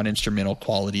appreciating non-instrumental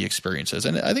quality experiences.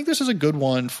 And I think this is a good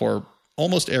one for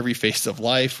almost every phase of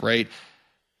life, right?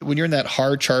 When you're in that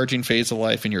hard charging phase of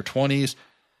life in your 20s,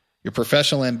 Your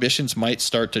professional ambitions might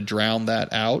start to drown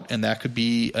that out, and that could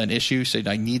be an issue. Say,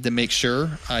 I need to make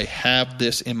sure I have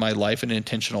this in my life in an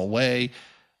intentional way.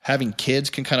 Having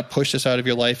kids can kind of push this out of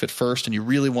your life at first, and you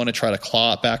really want to try to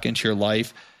claw it back into your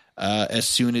life as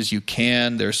soon as you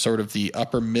can. There's sort of the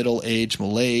upper middle age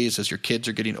malaise as your kids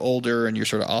are getting older and you're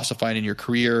sort of ossifying in your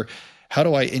career. How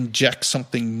do I inject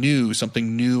something new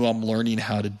I'm learning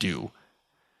how to do,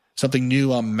 something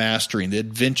new I'm mastering, the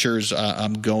adventures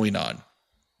I'm going on?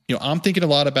 I'm thinking a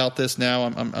lot about this now.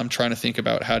 I'm trying to think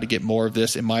about how to get more of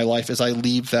this in my life as I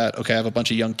leave that, okay, I have a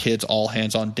bunch of young kids, all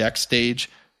hands on deck stage,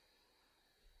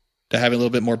 to having a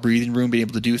little bit more breathing room, being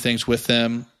able to do things with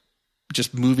them,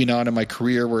 just moving on in my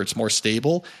career where it's more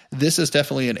stable. This is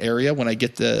definitely an area when I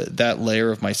get that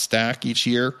layer of my stack each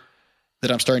year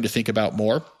that I'm starting to think about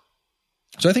more.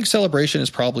 So I think celebration is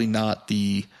probably not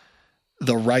the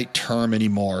right term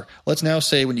anymore. Let's now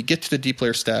say when you get to the deep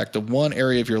layer stack, the one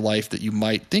area of your life that you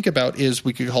might think about is,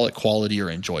 we could call it quality or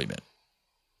enjoyment.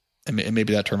 And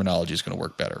maybe that terminology is going to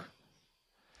work better.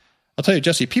 I'll tell you,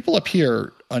 Jesse, people up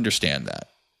here understand that.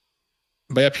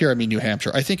 By up here, I mean New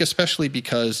Hampshire. I think especially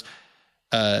because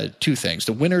two things.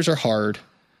 The winters are hard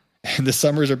and the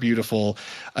summers are beautiful.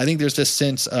 I think there's this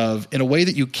sense of, in a way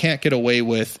that you can't get away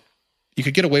with, you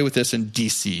could get away with this in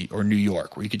DC or New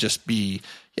York, where you could just be,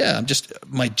 I'm just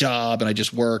my job and I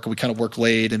just work, and we kind of work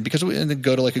late, and then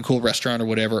go to like a cool restaurant or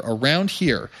whatever. Around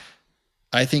here,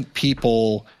 I think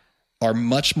people are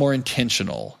much more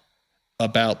intentional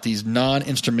about these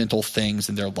non-instrumental things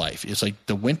in their life. It's like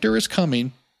the winter is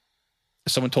coming.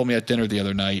 Someone told me at dinner the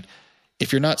other night,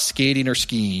 if you're not skating or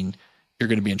skiing, you're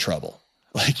going to be in trouble.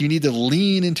 Like, you need to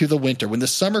lean into the winter. When the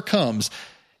summer comes,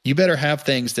 you better have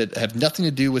things that have nothing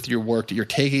to do with your work, that you're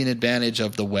taking advantage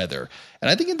of the weather.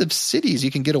 And I think in the cities, you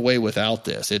can get away without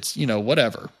this. It's,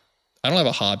 whatever. I don't have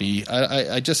a hobby.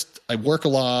 I work a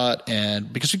lot,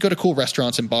 and because we go to cool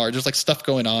restaurants and bars, there's like stuff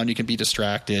going on, you can be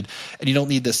distracted, and you don't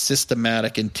need the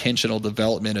systematic, intentional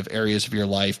development of areas of your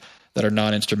life that are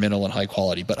non-instrumental and high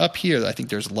quality. But up here, I think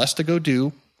there's less to go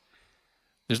do.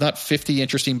 There's not 50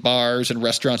 interesting bars and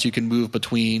restaurants you can move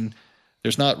between.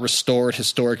 There's not restored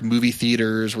historic movie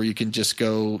theaters where you can just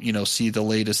go, see the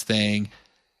latest thing.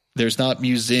 There's not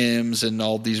museums and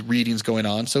all these readings going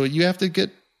on. So you have to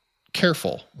get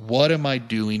careful. What am I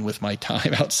doing with my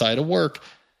time outside of work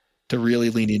to really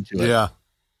lean into it? Yeah.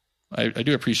 I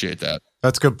do appreciate that.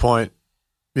 That's a good point.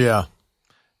 Yeah.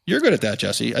 You're good at that,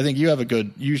 Jesse. I think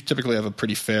you typically have a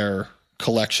pretty fair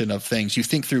collection of things. You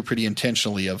think through pretty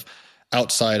intentionally of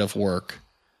outside of work,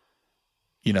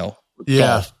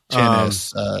 golf,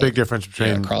 tennis. Big difference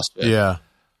between CrossFit. Yeah.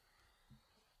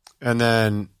 And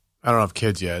then I don't have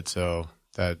kids yet, so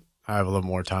that I have a little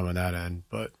more time on that end.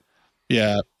 But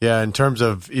yeah, in terms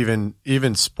of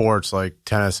even sports like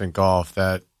tennis and golf,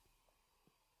 that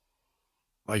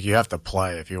like you have to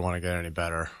play if you want to get any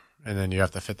better, and then you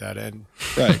have to fit that in.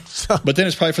 Right. But then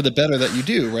it's probably for the better that you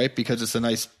do, right? Because it's a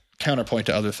nice counterpoint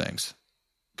to other things.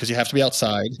 Because you have to be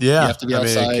outside. Yeah. You have to be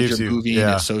outside. You're moving.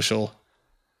 Yeah. It's social.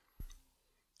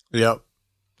 Yep.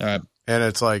 All right. And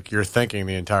it's like you're thinking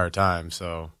the entire time.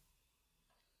 So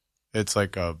it's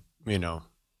like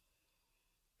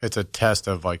it's a test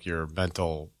of like your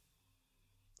mental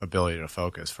ability to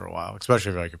focus for a while,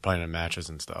 especially if like you're playing in matches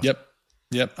and stuff. Yep.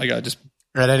 I got to just.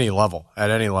 At any level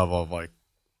of like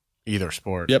either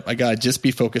sport. Yep. I got to just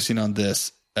be focusing on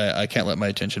this. I can't let my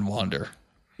attention wander.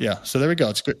 Yeah. So there we go.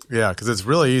 It's good. Yeah. Because it's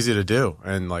really easy to do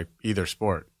in like either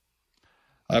sport.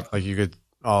 Like you could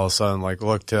all of a sudden like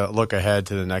look ahead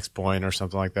to the next point or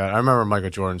something like that. I remember Michael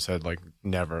Jordan said like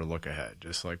never look ahead,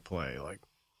 just like play like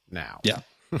now. Yeah.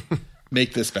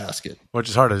 Make this basket. Which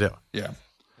is hard to do. Yeah.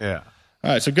 Yeah.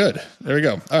 All right. So good. There we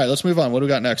go. All right. Let's move on. What do we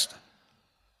got next?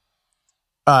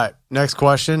 All right. Next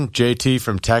question. JT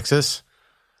from Texas.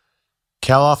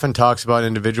 Cal often talks about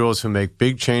individuals who make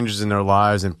big changes in their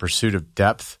lives in pursuit of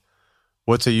depth.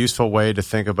 What's a useful way to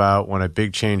think about when a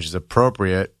big change is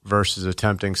appropriate versus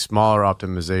attempting smaller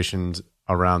optimizations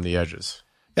around the edges?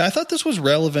 Yeah, I thought this was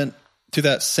relevant to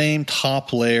that same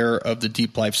top layer of the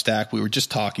deep life stack we were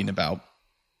just talking about,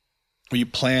 where you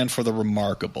plan for the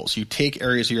remarkables. You take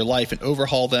areas of your life and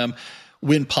overhaul them,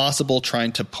 when possible,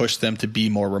 trying to push them to be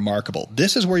more remarkable.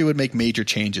 This is where you would make major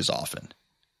changes often.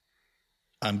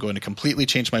 I'm going to completely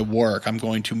change my work. I'm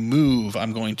going to move.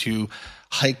 I'm going to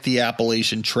hike the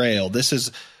Appalachian Trail. This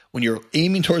is when you're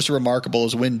aiming towards the remarkable,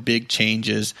 is when big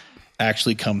changes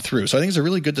actually come through. So I think it's a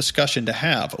really good discussion to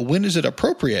have. When is it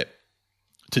appropriate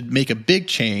to make a big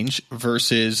change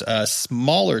versus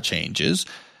smaller changes,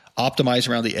 optimize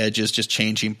around the edges, just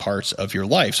changing parts of your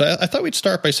life? So I thought we'd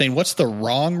start by saying, what's the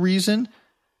wrong reason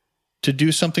to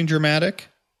do something dramatic?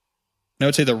 And I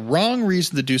would say the wrong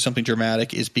reason to do something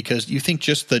dramatic is because you think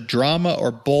just the drama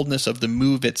or boldness of the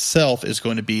move itself is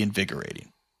going to be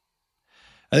invigorating.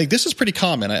 I think this is pretty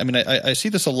common. I mean, I see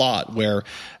this a lot where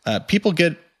people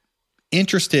get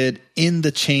interested in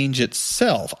the change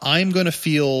itself. I'm going to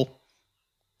feel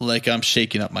like I'm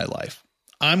shaking up my life.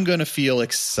 I'm going to feel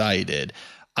excited.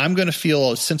 I'm going to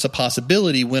feel a sense of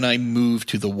possibility when I move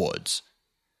to the woods.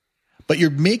 But you're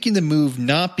making the move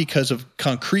not because of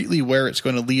concretely where it's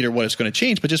going to lead or what it's going to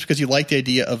change, but just because you like the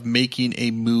idea of making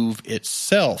a move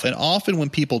itself. And often when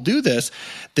people do this,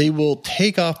 they will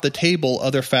take off the table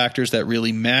other factors that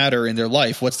really matter in their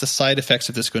life. What's the side effects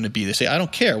of this going to be? They say, I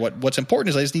don't care. What's important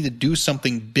is I just need to do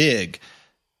something big.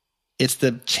 It's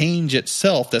the change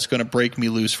itself that's going to break me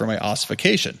loose from my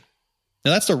ossification.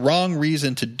 Now, that's the wrong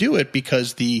reason to do it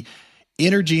because the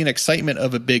energy and excitement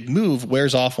of a big move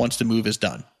wears off once the move is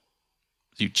done.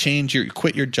 You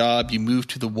quit your job, you move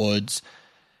to the woods,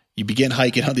 you begin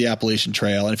hiking on the Appalachian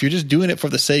Trail. And if you're just doing it for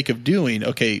the sake of doing,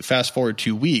 okay, fast forward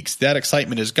 2 weeks, that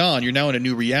excitement is gone. You're now in a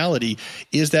new reality.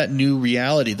 Is that new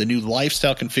reality, the new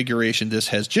lifestyle configuration this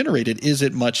has generated, is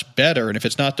it much better? And if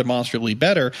it's not demonstrably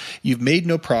better, you've made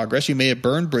no progress. You may have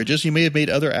burned bridges. You may have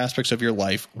made other aspects of your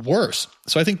life worse.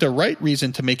 So I think the right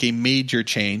reason to make a major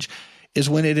change is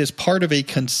when it is part of a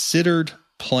considered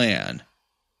plan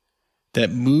that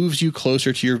moves you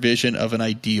closer to your vision of an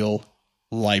ideal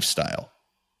lifestyle.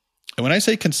 And when I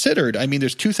say considered, I mean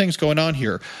there's two things going on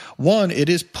here. One, it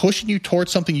is pushing you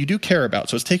towards something you do care about.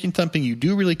 So it's taking something you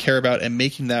do really care about and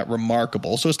making that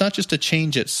remarkable. So it's not just a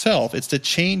change itself. It's the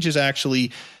change is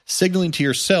actually signaling to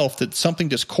yourself that something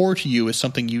that's core to you is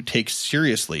something you take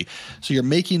seriously. So you're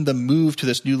making the move to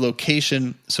this new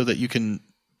location so that you can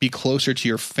be closer to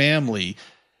your family.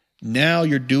 Now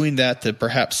you're doing that to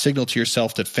perhaps signal to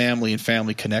yourself that family and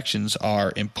family connections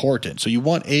are important. So you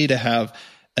want to have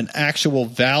an actual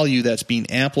value that's being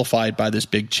amplified by this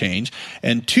big change.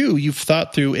 And two, you've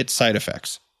thought through its side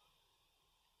effects.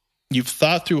 You've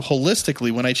thought through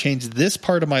holistically, when I change this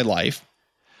part of my life,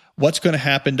 what's going to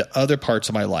happen to other parts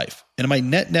of my life? And am I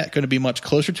net going to be much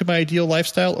closer to my ideal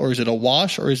lifestyle, or is it a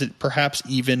wash, or is it perhaps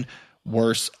even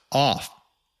worse off?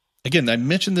 Again, I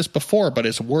mentioned this before, but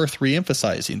it's worth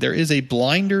reemphasizing. There is a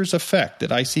blinders effect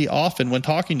that I see often when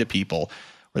talking to people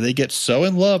where they get so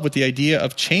in love with the idea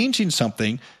of changing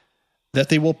something that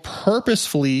they will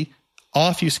purposefully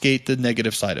obfuscate the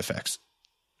negative side effects.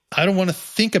 I don't want to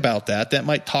think about that. That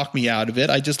might talk me out of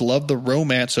it. I just love the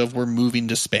romance of we're moving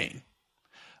to Spain.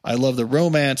 I love the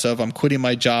romance of I'm quitting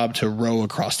my job to row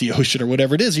across the ocean or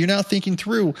whatever it is. You're now thinking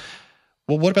through,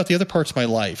 well, what about the other parts of my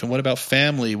life? And what about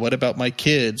family? What about my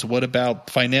kids? What about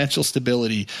financial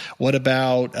stability? What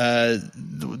about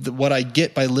what I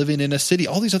get by living in a city?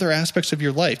 All these other aspects of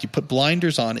your life you put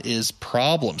blinders on is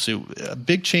problems. So a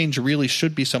big change really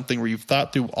should be something where you've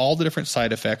thought through all the different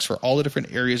side effects for all the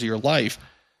different areas of your life,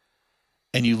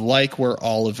 and you like where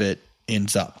all of it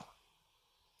ends up.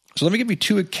 So let me give you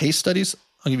two case studies.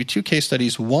 I'll give you two case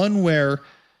studies, one where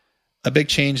a big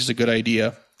change is a good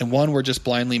idea, and one where just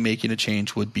blindly making a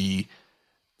change would be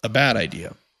a bad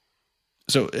idea.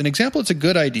 So an example, it's a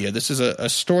good idea. This is a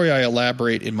story I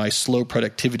elaborate in my Slow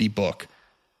Productivity book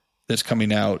that's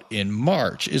coming out in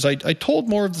March, is I told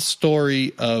more of the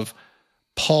story of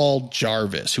Paul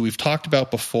Jarvis, who we've talked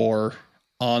about before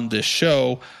on this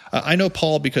show. I know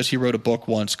Paul because he wrote a book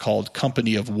once called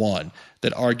Company of One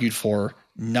that argued for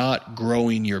not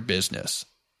growing your business,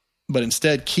 but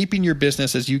instead keeping your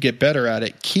business as you get better at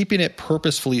it, keeping it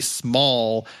purposefully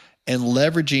small and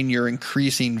leveraging your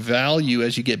increasing value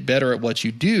as you get better at what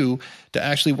you do to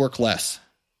actually work less.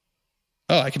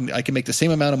 Oh, I can make the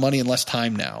same amount of money in less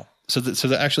time now. So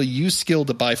that actually use skill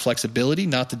to buy flexibility,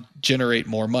 not to generate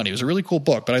more money. It was a really cool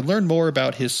book, but I learned more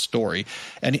about his story.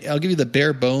 And I'll give you the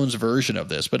bare bones version of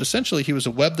this. But essentially, he was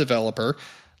a web developer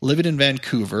living in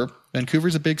Vancouver.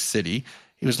 Vancouver's a big city.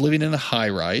 He was living in a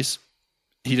high-rise.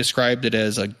 He described it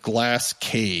as a glass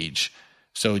cage.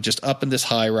 So just up in this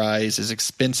high-rise is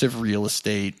expensive real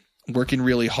estate, working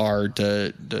really hard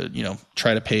to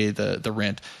try to pay the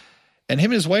rent. And him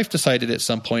and his wife decided at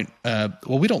some point,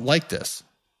 we don't like this.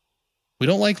 We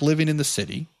don't like living in the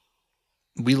city.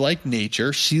 We like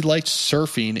nature. She liked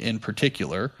surfing in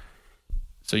particular.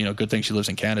 So, good thing she lives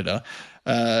in Canada.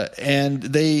 And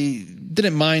they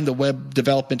didn't mind the web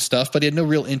development stuff, but he had no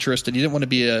real interest, and he didn't want to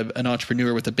be an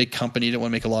entrepreneur with a big company. He didn't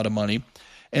want to make a lot of money.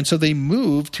 And so they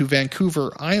moved to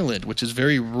Vancouver Island, which is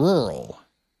very rural,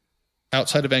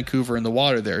 outside of Vancouver in the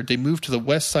water there. They moved to the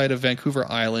west side of Vancouver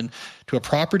Island to a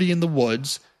property in the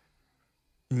woods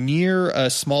near a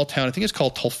small town, I think it's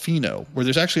called Tofino, where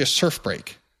there's actually a surf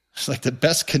break. It's like the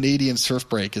best Canadian surf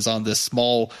break is on this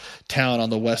small town on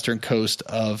the western coast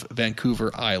of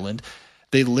Vancouver Island.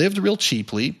 They lived real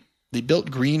cheaply. They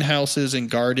built greenhouses and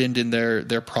gardened in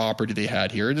their property they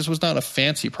had here. This was not a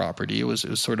fancy property. It was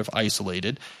sort of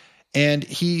isolated. And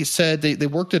he said they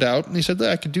worked it out, and he said that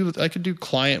I could do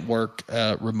client work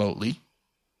remotely.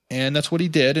 And that's what he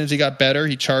did. And as he got better,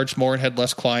 he charged more and had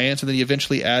less clients. And then he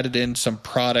eventually added in some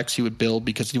products he would build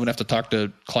because he wouldn't have to talk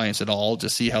to clients at all to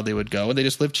see how they would go. And they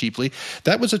just lived cheaply.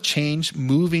 That was a change,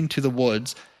 moving to the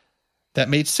woods, that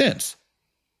made sense.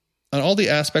 On all the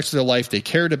aspects of their life they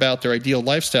cared about, their ideal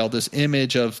lifestyle, this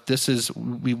image of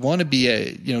we want to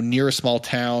be near a small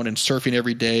town and surfing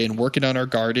every day and working on our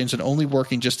gardens and only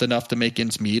working just enough to make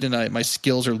ends meet. And my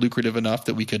skills are lucrative enough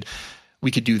that we could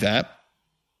do that.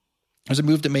 It was a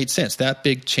move that made sense. That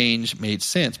big change made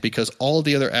sense because all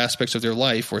the other aspects of their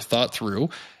life were thought through,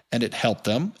 and it helped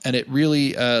them. And it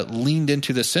really leaned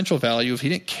into the central value of he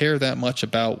didn't care that much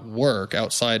about work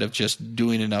outside of just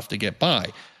doing enough to get by.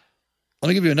 Let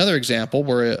me give you another example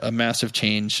where a massive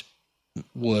change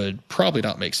would probably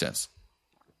not make sense.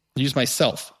 I'll use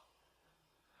myself.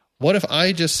 What if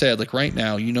I just said, like right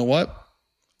now, you know what?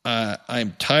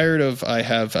 I'm tired of, I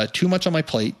have too much on my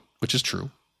plate, which is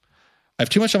true. I have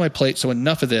too much on my plate, so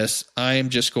enough of this. I am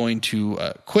just going to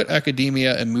quit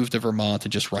academia and move to Vermont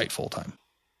and just write full time.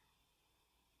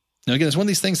 Now, again, it's one of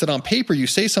these things that on paper you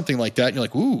say something like that, and you're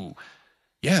like, ooh,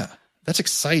 yeah, that's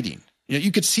exciting.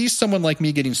 You could see someone like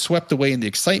me getting swept away in the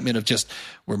excitement of just,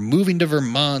 we're moving to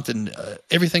Vermont and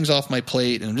everything's off my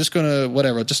plate and I'm just going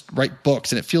to, just write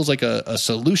books. And it feels like a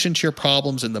solution to your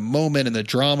problems in the moment, and the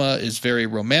drama is very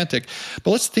romantic.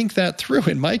 But let's think that through.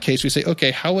 In my case, we say,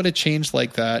 okay, how would a change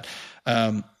like that?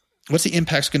 What's the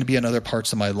impact's going to be on other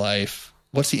parts of my life?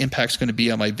 What's the impact's going to be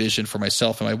on my vision for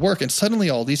myself and my work? And suddenly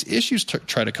all these issues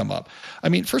try to come up. I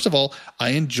mean, first of all, I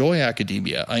enjoy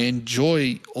academia. I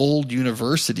enjoy old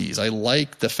universities. I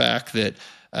like the fact that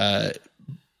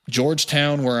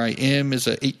Georgetown, where I am, is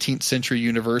an 18th century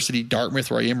university.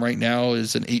 Dartmouth, where I am right now,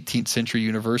 is an 18th century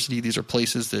university. These are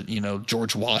places that,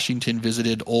 George Washington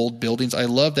visited, old buildings. I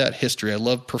love that history. I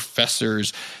love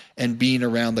professors and being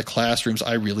around the classrooms.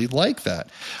 I really like that.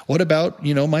 What about,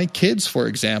 my kids, for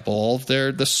example, all of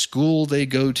the school they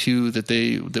go to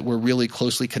that we're really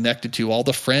closely connected to, all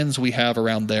the friends we have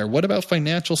around there. What about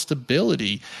financial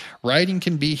stability? Writing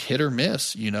can be hit or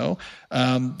miss, you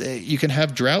can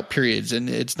have drought periods and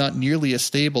it's not nearly as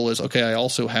stable as, okay, I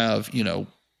also have,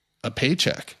 a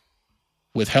paycheck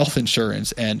with health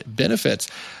insurance and benefits.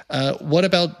 What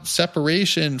about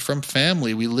separation from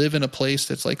family? We live in a place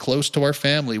that's like close to our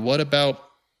family. What about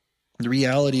the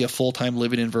reality of full-time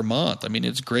living in Vermont? I mean,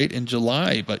 it's great in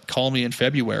July, but call me in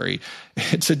February.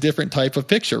 It's a different type of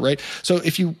picture, right? So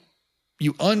if you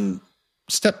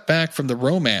step back from the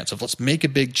romance of let's make a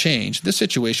big change, this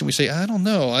situation, we say, I don't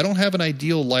know. I don't have an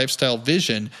ideal lifestyle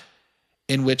vision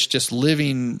in which just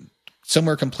living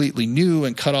somewhere completely new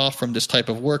and cut off from this type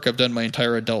of work I've done my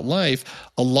entire adult life,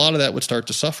 a lot of that would start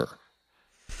to suffer.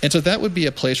 And so that would be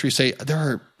a place where you say there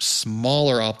are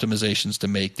smaller optimizations to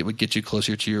make that would get you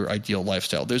closer to your ideal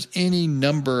lifestyle. There's any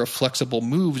number of flexible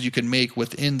moves you can make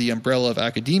within the umbrella of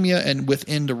academia and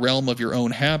within the realm of your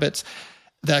own habits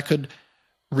that could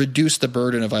reduce the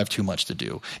burden of I have too much to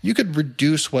do. You could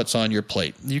reduce what's on your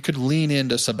plate. You could lean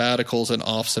into sabbaticals and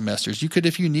off semesters. You could,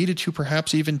 if you needed to,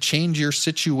 perhaps even change your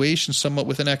situation somewhat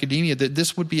within academia. That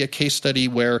this would be a case study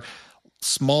where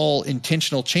small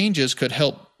intentional changes could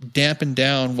help dampen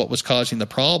down what was causing the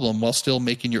problem while still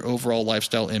making your overall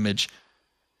lifestyle image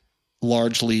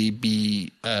largely be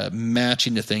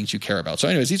matching the things you care about. So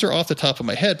anyways, these are off the top of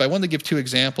my head, but I wanted to give two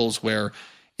examples where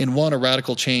in one, a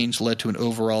radical change led to an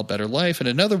overall better life. And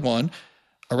another one,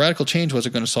 a radical change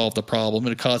wasn't going to solve the problem.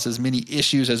 And it caused as many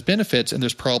issues as benefits. And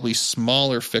there's probably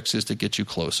smaller fixes to get you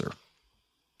closer.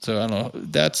 So I don't know.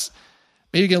 That's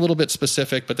maybe get a little bit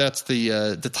specific, but that's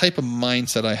the type of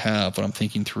mindset I have when I'm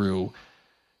thinking through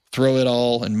throw it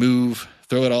all and move,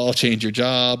 throw it all, change your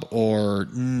job, or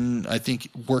I think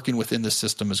working within the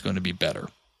system is going to be better.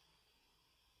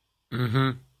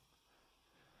 Mm-hmm.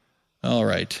 All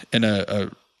right.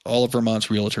 And all of Vermont's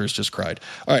realtors just cried.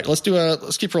 All right,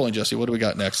 let's keep rolling, Jesse. What do we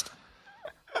got next?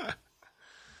 All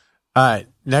right.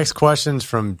 Next question's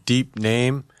from Deep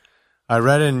Name. I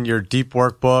read in your deep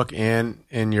work book and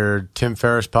in your Tim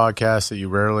Ferriss podcast that you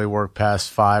rarely work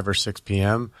past 5 or 6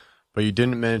 p.m., but you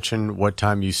didn't mention what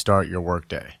time you start your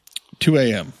workday. 2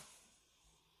 a.m.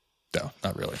 No,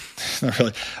 not really. Not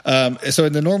really. So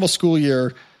in the normal school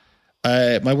year,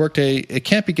 my workday, it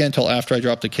can't begin until after I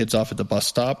drop the kids off at the bus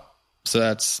stop. So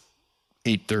that's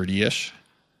 8:30-ish.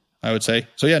 I would say.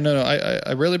 So yeah, no,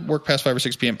 I rarely work past 5 or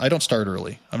 6 p.m. I don't start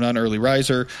early. I'm not an early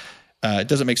riser. It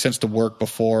doesn't make sense to work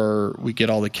before we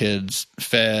get all the kids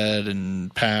fed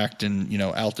and packed and,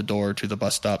 out the door to the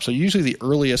bus stop. So usually the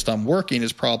earliest I'm working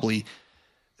is probably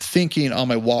thinking on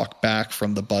my walk back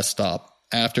from the bus stop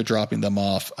after dropping them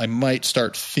off. I might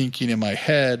start thinking in my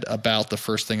head about the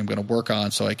first thing I'm going to work on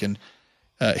so I can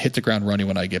hit the ground running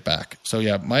when I get back. So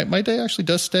yeah, my day actually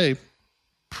does stay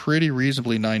pretty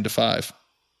reasonably 9 to 5.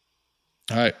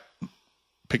 All right.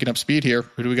 Picking up speed here.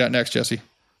 Who do we got next, Jesse?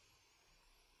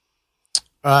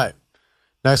 All right.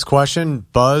 Next question.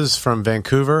 Buzz from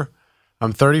Vancouver.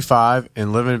 I'm 35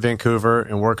 and live in Vancouver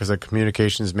and work as a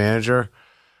communications manager.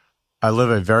 I live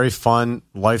a very fun,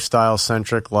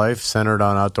 lifestyle-centric life centered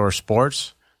on outdoor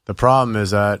sports. The problem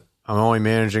is that I'm only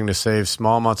managing to save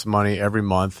small amounts of money every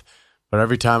month, but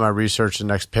every time I research the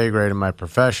next pay grade in my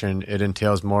profession, it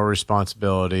entails more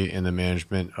responsibility in the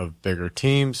management of bigger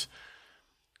teams.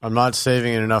 I'm not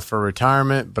saving enough for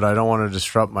retirement, but I don't want to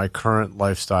disrupt my current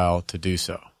lifestyle to do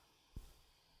so.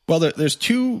 Well, there's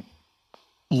 2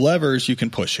 levers you can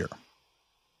push here.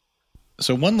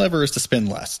 So one lever is to spend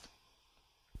less.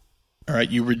 All right,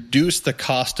 you reduce the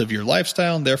cost of your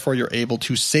lifestyle, and therefore you're able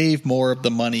to save more of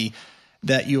the money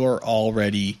that you are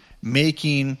already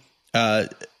making.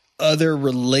 Other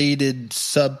related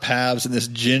sub-paths in this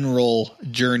general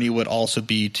journey would also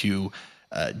be to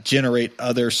generate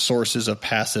other sources of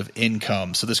passive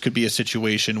income. So this could be a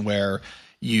situation where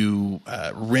you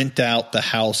rent out the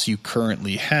house you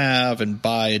currently have and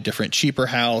buy a different, cheaper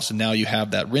house, and now you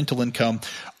have that rental income.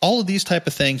 All of these type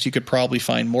of things, you could probably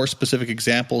find more specific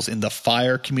examples in the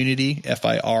FIRE community,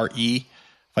 FIRE,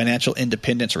 Financial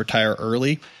Independence Retire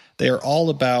Early. They are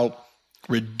all about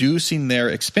reducing their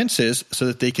expenses so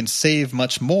that they can save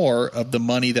much more of the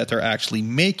money that they're actually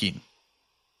making.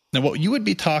 Now, what you would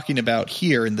be talking about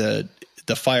here in the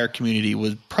FIRE community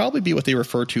would probably be what they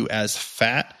refer to as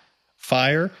fat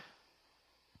FIRE,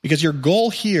 because your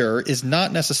goal here is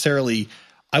not necessarily,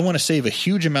 I want to save a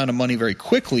huge amount of money very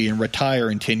quickly and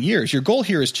retire in 10 years. Your goal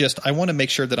here is just, I want to make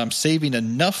sure that I'm saving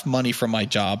enough money from my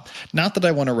job, not that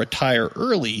I want to retire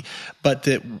early, but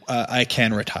that I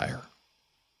can retire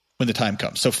when the time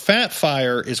comes. So fat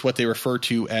FIRE is what they refer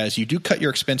to as you do cut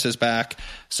your expenses back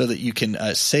so that you can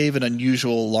save an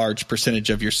unusual large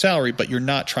percentage of your salary, but you're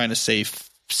not trying to save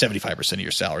 75% of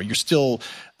your salary. You're still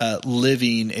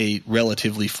living a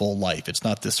relatively full life. It's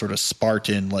not this sort of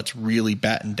Spartan, let's really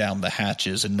batten down the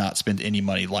hatches and not spend any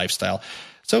money lifestyle.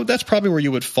 So that's probably where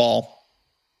you would fall.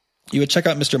 You would check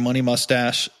out Mr. Money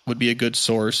Mustache would be a good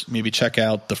source. Maybe check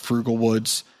out the Frugal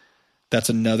Woods. That's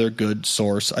another good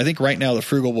source. I think right now the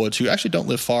Frugal Woods, who actually don't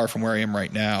live far from where I am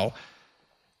right now,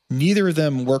 neither of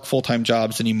them work full-time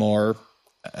jobs anymore.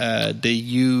 They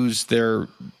use their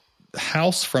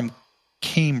house from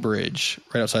Cambridge,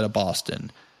 right outside of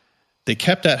Boston. They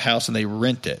kept that house and they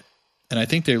rent it. And I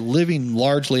think they're living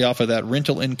largely off of that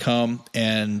rental income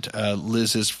and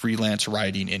Liz's freelance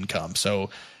writing income. So,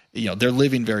 they're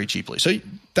living very cheaply. So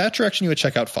that direction you would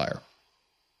check out FIRE.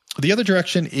 The other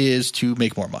direction is to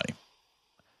make more money.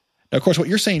 Now, of course, what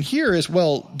you're saying here is,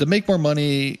 well, to make more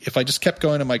money, if I just kept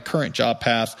going to my current job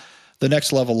path, the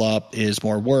next level up is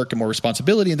more work and more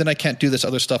responsibility, and then I can't do this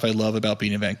other stuff I love about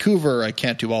being in Vancouver. I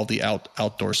can't do all the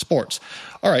outdoor sports.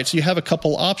 All right, so you have a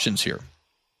couple options here.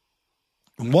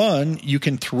 One, you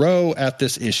can throw at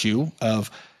this issue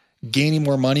of gaining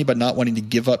more money but not wanting to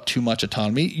give up too much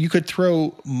autonomy. You could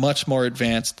throw much more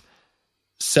advanced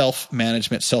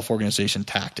self-management, self-organization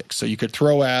tactics. So you could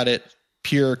throw at it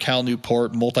pure Cal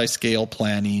Newport, multi-scale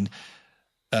planning,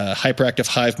 hyperactive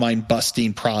hive mind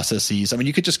busting processes. I mean,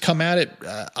 you could just come at it.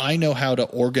 I know how to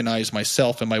organize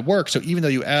myself and my work. So even though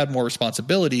you add more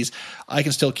responsibilities, I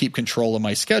can still keep control of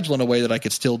my schedule in a way that I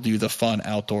could still do the fun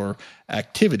outdoor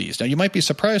activities. Now, you might be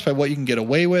surprised by what you can get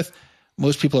away with.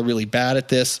 Most people are really bad at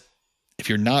this. If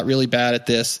you're not really bad at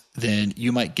this, then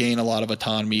you might gain a lot of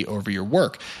autonomy over your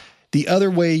work. The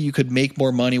other way you could make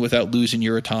more money without losing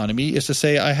your autonomy is to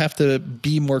say, I have to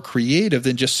be more creative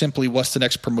than just simply what's the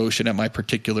next promotion at my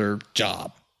particular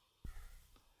job.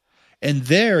 And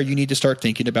there you need to start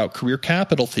thinking about career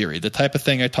capital theory, the type of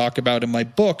thing I talk about in my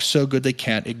book, So Good They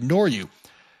Can't Ignore You.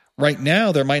 Right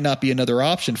now, there might not be another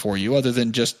option for you other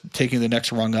than just taking the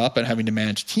next rung up and having to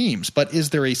manage teams. But is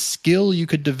there a skill you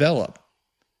could develop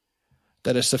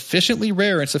that is sufficiently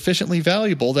rare and sufficiently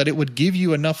valuable that it would give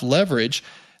you enough leverage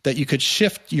that you could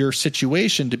shift your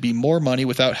situation to be more money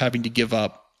without having to give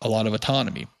up a lot of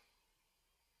autonomy?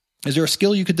 Is there a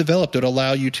skill you could develop that would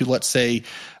allow you to, let's say,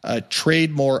 trade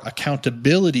more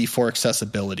accountability for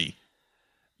accessibility?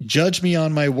 Judge me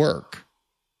on my work,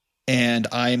 and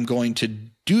I'm going to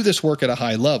do this work at a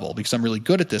high level because I'm really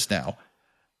good at this now,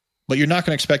 but you're not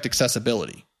going to expect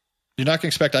accessibility. You're not going to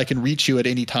expect I can reach you at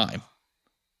any time.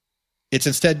 It's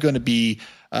instead going to be,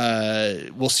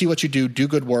 we'll see what you do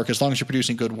good work. As long as you're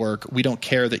producing good work, we don't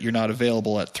care that you're not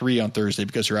available at 3 on Thursday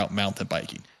because you're out mountain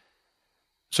biking.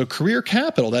 So career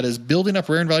capital, that is building up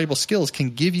rare and valuable skills, can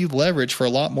give you leverage for a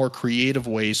lot more creative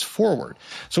ways forward.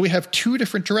 So we have 2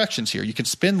 different directions here. You can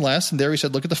spend less, and there we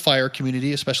said, look at the fire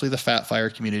community, especially the fat fire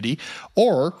community,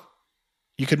 or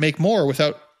you could make more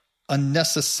without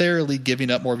unnecessarily giving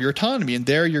up more of your autonomy. And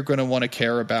there you're going to want to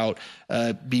care about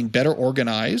being better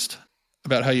organized,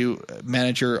 about how you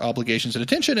manage your obligations and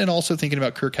attention, and also thinking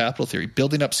about career capital theory,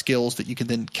 building up skills that you can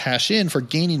then cash in for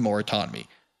gaining more autonomy.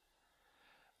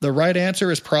 The right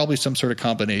answer is probably some sort of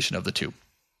combination of the 2.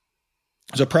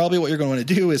 So probably what you're going to want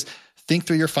to do is think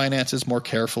through your finances more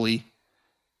carefully,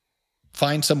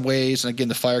 find some ways, and again,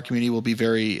 the fire community will be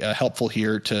very helpful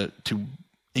here to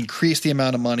increase the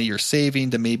amount of money you're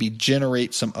saving, to maybe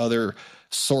generate some other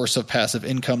source of passive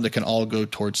income that can all go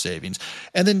towards savings.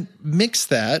 And then mix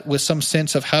that with some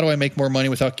sense of how do I make more money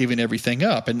without giving everything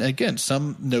up? And again,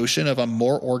 some notion of I'm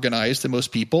more organized than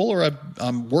most people, or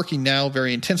I'm working now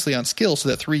very intensely on skills so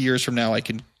that 3 years from now I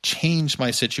can change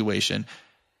my situation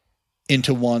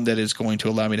into one that is going to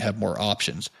allow me to have more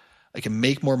options. I can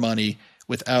make more money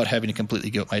without having to completely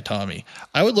give up my autonomy.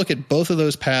 I would look at both of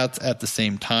those paths at the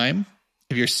same time.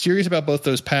 If you're serious about both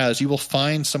those paths, you will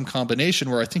find some combination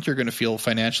where I think you're going to feel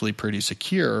financially pretty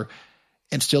secure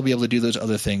and still be able to do those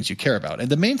other things you care about. And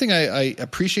the main thing I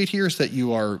appreciate here is that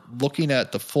you are looking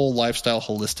at the full lifestyle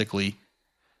holistically.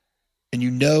 And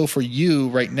you know, for you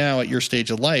right now at your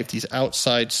stage of life, these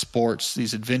outside sports,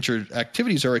 these adventure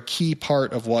activities are a key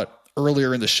part of what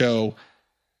earlier in the show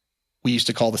we used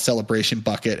to call the celebration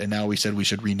bucket, and now we said we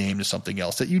should rename to something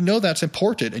else. That you know that's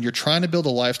important, and you're trying to build a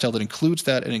lifestyle that includes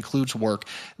that and includes work.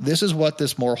 This is what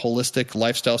this more holistic,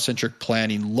 lifestyle-centric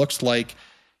planning looks like.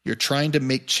 You're trying to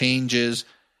make changes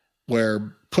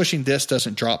where pushing this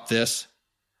doesn't drop this,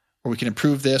 or we can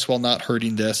improve this while not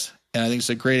hurting this. And I think it's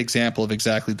a great example of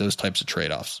exactly those types of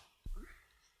trade-offs.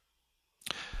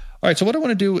 All right, so what I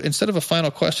want to do instead of a final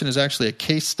question is actually a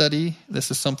case study. This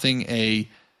is something a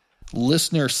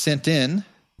listener sent in,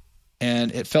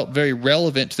 and it felt very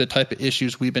relevant to the type of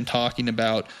issues we've been talking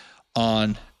about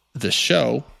on the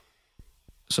show.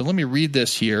 So let me read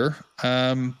this here.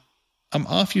 I'm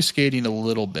obfuscating a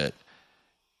little bit,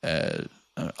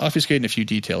 obfuscating a few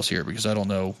details here because I don't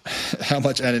know how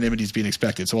much anonymity is being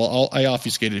expected. So I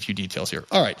obfuscated a few details here.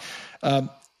 All right.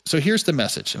 So here's the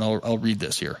message, and I'll read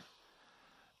this here.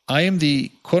 I am the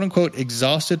quote-unquote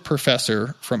exhausted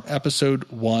professor from episode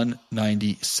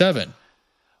 197.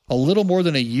 A little more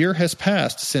than a year has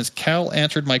passed since Cal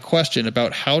answered my question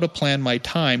about how to plan my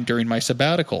time during my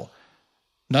sabbatical.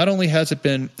 Not only had it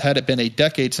been a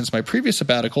decade since my previous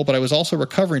sabbatical, but I was also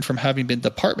recovering from having been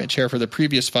department chair for the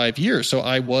previous 5 years, so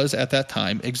I was at that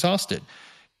time exhausted.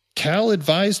 Cal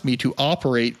advised me to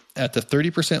operate at the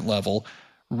 30% level,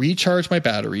 recharge my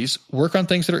batteries, work on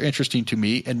things that are interesting to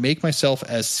me, and make myself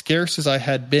as scarce as I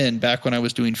had been back when I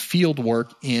was doing field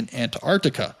work in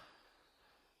Antarctica.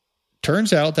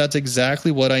 Turns out that's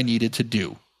exactly what I needed to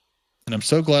do. And I'm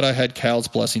so glad I had Cal's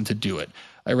blessing to do it.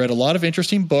 I read a lot of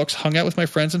interesting books, hung out with my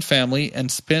friends and family, and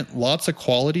spent lots of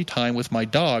quality time with my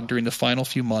dog during the final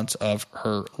few months of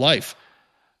her life.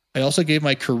 I also gave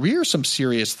my career some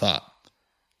serious thought.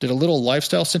 Did a little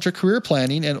lifestyle-centric career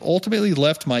planning, and ultimately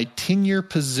left my tenure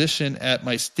position at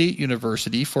my state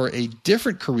university for a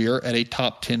different career at a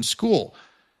top 10 school.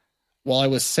 While I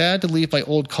was sad to leave my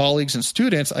old colleagues and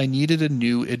students, I needed a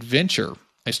new adventure.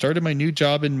 I started my new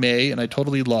job in May, and I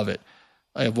totally love it.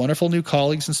 I have wonderful new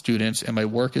colleagues and students, and my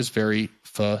work is very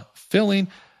fulfilling.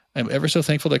 I'm ever so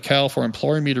thankful to Cal for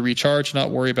imploring me to recharge, not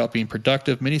worry about being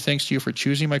productive. Many thanks to you for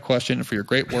choosing my question and for your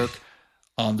great work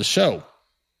on the show.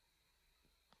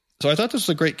 So I thought this was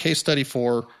a great case study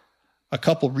for a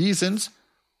couple reasons.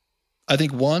 I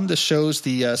think one, this shows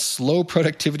the slow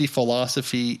productivity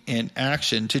philosophy in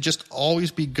action to just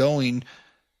always be going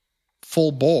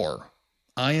full bore.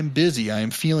 I am busy. I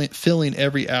am filling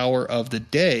every hour of the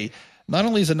day. Not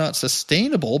only is it not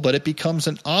sustainable, but it becomes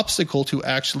an obstacle to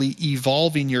actually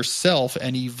evolving yourself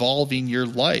and evolving your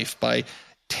life by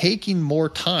taking more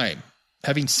time,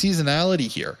 having seasonality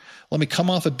here. Let me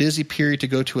come off a busy period to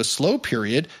go to a slow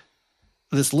period.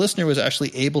 This listener was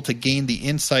actually able to gain the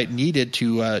insight needed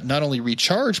to not only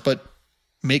recharge, but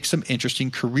make some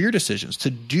interesting career decisions, to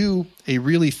do a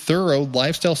really thorough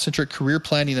lifestyle-centric career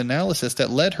planning analysis that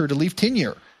led her to leave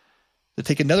tenure, to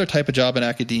take another type of job in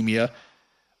academia,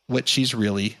 which she's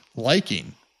really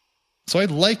liking. So I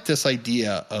like this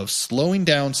idea of slowing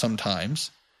down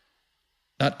sometimes.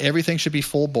 Not everything should be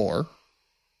full bore.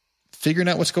 Figuring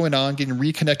out what's going on, getting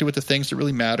reconnected with the things that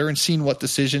really matter, and seeing what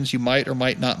decisions you might or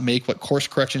might not make, what course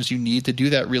corrections you need to do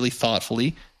that really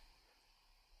thoughtfully.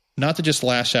 Not to just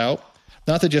lash out.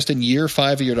 Not to just in year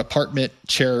 5 of your department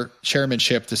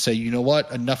chairmanship to say, you know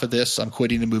what, enough of this, I'm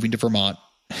quitting and moving to Vermont.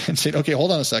 And saying, okay,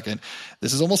 hold on a second.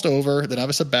 This is almost over. Then I have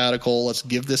a sabbatical. Let's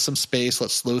give this some space.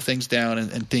 Let's slow things down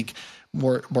and think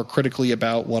more critically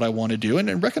about what I want to do.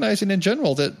 And recognizing in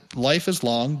general that life is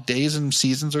long, days and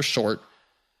seasons are short.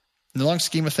 In the long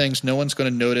scheme of things, no one's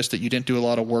going to notice that you didn't do a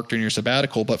lot of work during your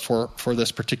sabbatical, but for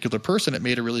this particular person, it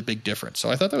made a really big difference. So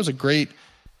I thought that was a great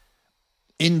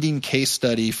ending case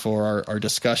study for our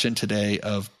discussion today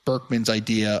of Berkman's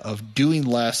idea of doing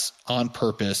less on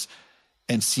purpose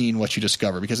and seeing what you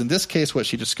discover. Because in this case, what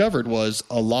she discovered was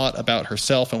a lot about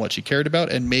herself and what she cared about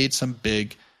and made some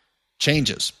big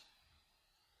changes.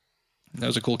 That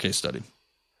was a cool case study.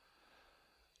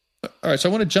 All right, so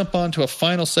I want to jump on to a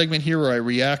final segment here where I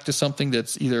react to something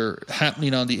that's either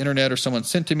happening on the internet or someone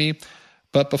sent to me.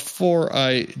 But before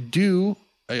I do,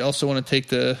 I also want to take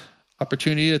the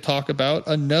opportunity to talk about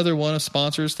another one of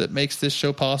sponsors that makes this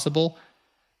show possible,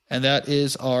 and that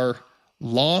is our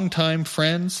longtime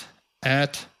friends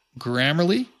at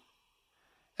Grammarly.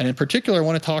 And in particular, I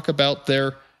want to talk about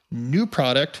their new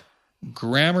product,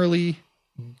 Grammarly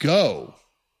Go.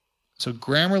 So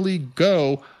Grammarly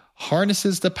Go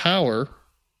harnesses the power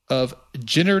of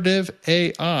generative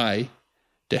AI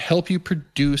to help you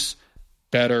produce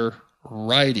better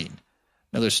writing.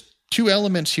 Now, there's 2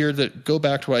 elements here that go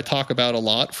back to what I talk about a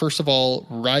lot. First of all,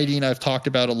 writing I've talked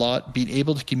about a lot. Being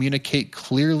able to communicate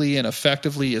clearly and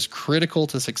effectively is critical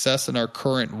to success in our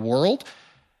current world.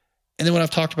 And then when I've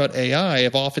talked about AI,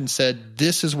 I've often said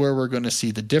this is where we're going to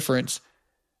see the difference,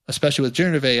 especially with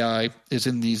generative AI, is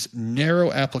in these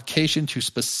narrow application to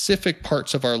specific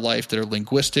parts of our life that are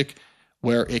linguistic,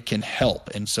 where it can help.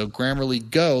 And so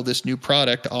Grammarly Go, this new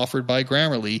product offered by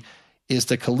Grammarly, is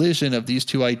the collision of these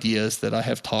 2 ideas that I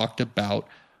have talked about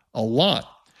a lot.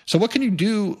 So what can you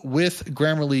do with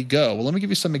Grammarly Go? Well, let me give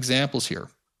you some examples here.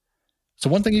 So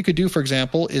one thing you could do, for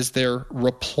example, is their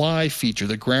reply feature,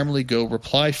 the Grammarly Go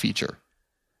reply feature,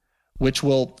 which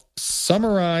will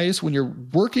summarize when you're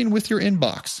working with your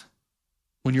inbox,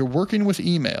 when you're working with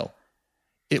email,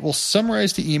 it will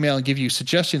summarize the email and give you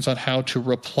suggestions on how to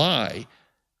reply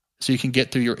so you can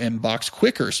get through your inbox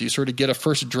quicker. So you sort of get a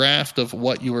first draft of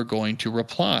what you are going to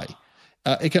reply.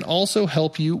 It can also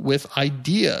help you with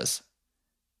ideas.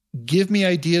 Give me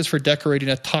ideas for decorating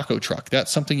a taco truck.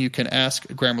 That's something you can ask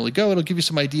Grammarly Go. It'll give you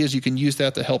some ideas. You can use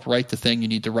that to help write the thing you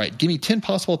need to write. Give me 10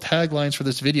 possible taglines for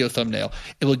this video thumbnail.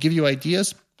 It will give you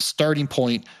ideas, starting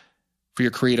point for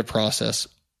your creative process.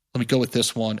 Let me go with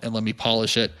this one and let me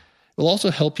polish it. It will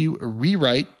also help you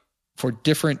rewrite for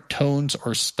different tones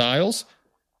or styles.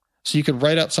 So you could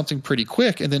write out something pretty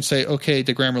quick and then say, okay,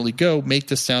 to Grammarly Go, make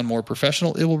this sound more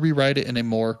professional. It will rewrite it in a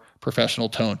more professional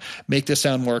tone. Make this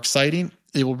sound more exciting.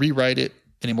 It will rewrite it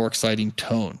in a more exciting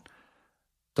tone.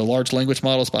 The large language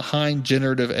models behind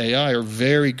generative AI are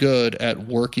very good at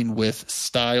working with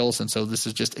styles. And so this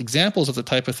is just examples of the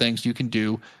type of things you can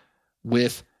do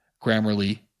with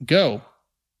Grammarly Go.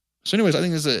 So anyways, I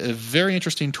think this is a very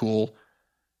interesting tool.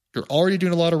 You're already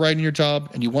doing a lot of writing in your job,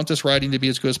 and you want this writing to be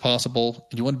as good as possible,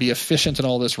 and you want to be efficient in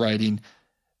all this writing.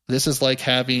 This is like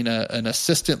having an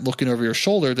assistant looking over your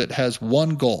shoulder that has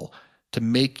one goal: to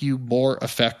make you more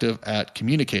effective at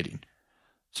communicating.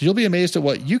 So you'll be amazed at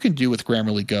what you can do with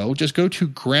Grammarly Go. Just go to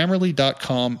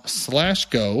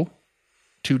Grammarly.com/go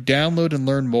to download and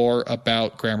learn more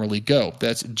about Grammarly Go.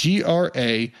 That's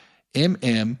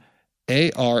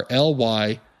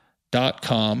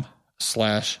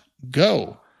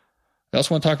GRAMMARLY.com/go. I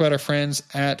also want to talk about our friends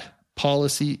at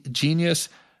Policy Genius.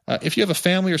 If you have a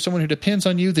family or someone who depends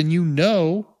on you, then you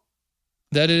know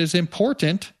that it is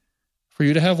important for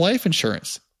you to have life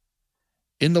insurance.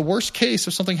 In the worst case,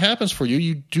 if something happens for you,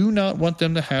 you do not want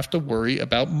them to have to worry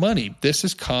about money. This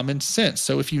is common sense.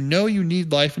 So if you know you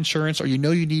need life insurance, or you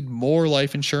know you need more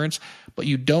life insurance, but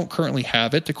you don't currently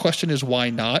have it, the question is why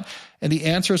not? And the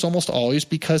answer is almost always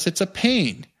because it's a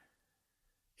pain.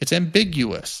 It's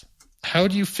ambiguous. How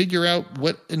do you figure out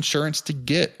what insurance to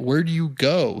get? Where do you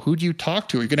go? Who do you talk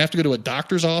to? Are you going to have to go to a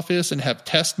doctor's office and have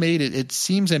tests made? It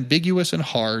seems ambiguous and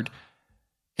hard,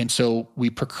 and so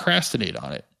we procrastinate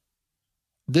on it.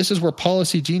 This is where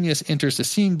Policy Genius enters the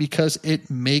scene because it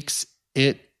makes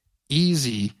it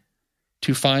easy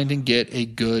to find and get a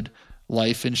good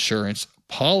life insurance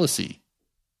policy.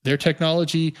 Their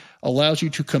technology allows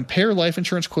you to compare life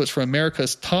insurance quotes from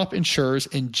America's top insurers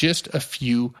in just a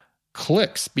few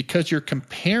clicks. Because you're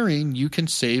comparing, you can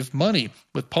save money.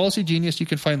 With Policy Genius, you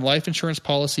can find life insurance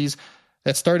policies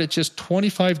that start at just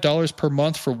 $25 per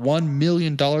month for $1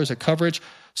 million of coverage.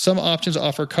 Some options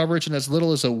offer coverage in as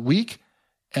little as a week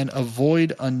and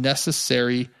avoid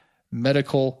unnecessary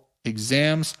medical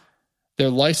exams. Their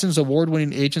licensed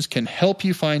award-winning agents can help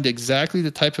you find exactly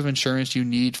the type of insurance you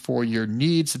need for your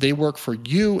needs. They work for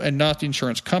you and not the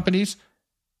insurance companies.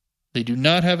 They do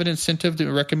not have an incentive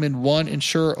to recommend one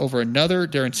insurer over another.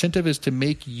 Their incentive is to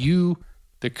make you,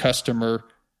 the customer,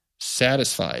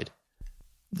 satisfied.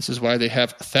 This is why they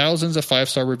have thousands of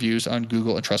 5-star reviews on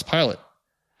Google and Trustpilot.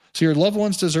 So your loved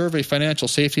ones deserve a financial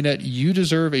safety net. You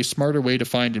deserve a smarter way to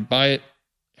find and buy it.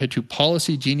 Head to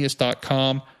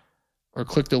policygenius.com or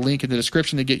click the link in the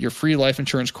description to get your free life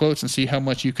insurance quotes and see how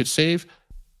much you could save.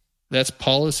 That's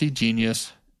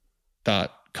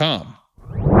policygenius.com.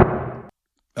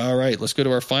 All right, let's go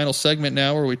to our final segment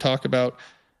now where we talk about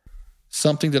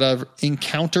something that I've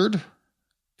encountered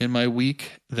in my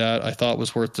week that I thought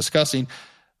was worth discussing.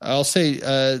 I'll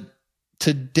say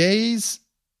today's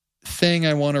thing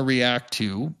I want to react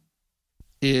to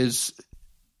is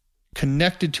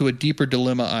connected to a deeper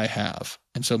dilemma I have.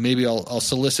 And so maybe I'll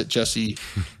solicit, Jesse,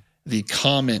 the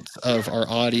comments of our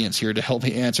audience here to help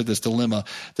me answer this dilemma.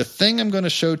 The thing I'm going to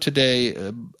show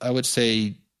today, I would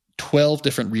say 12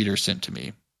 different readers sent to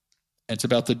me. And it's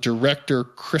about the director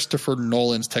Christopher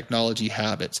Nolan's technology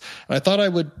habits. And I thought I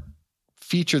would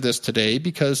feature this today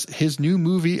because his new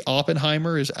movie,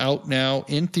 Oppenheimer, is out now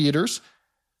in theaters.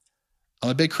 I'm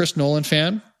a big Chris Nolan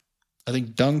fan. I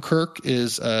think Dunkirk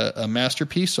is a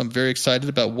masterpiece, so I'm very excited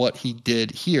about what he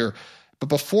did here. But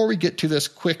before we get to this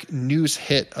quick news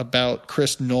hit about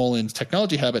Chris Nolan's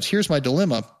technology habits, here's my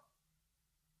dilemma.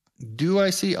 Do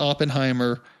I see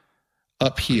Oppenheimer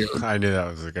up here? I knew that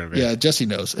was going to be. Yeah, Jesse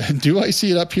knows. Do I see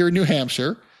it up here in New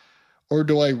Hampshire, or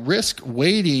do I risk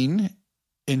waiting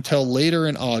until later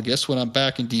in August when I'm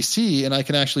back in DC and I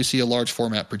can actually see a large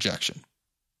format projection?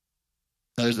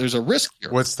 Now, there's a risk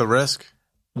here. What's the risk?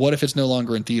 What if it's no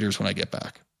longer in theaters when I get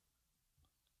back?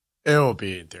 It will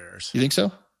be in theaters. You think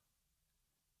so?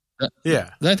 Yeah.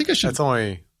 Then I think I should. That's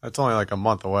only like a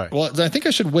month away. Well, I think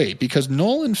I should wait because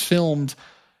Nolan filmed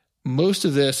most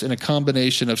of this in a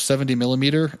combination of 70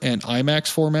 millimeter and IMAX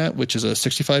format, which is a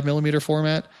 65 millimeter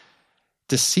format.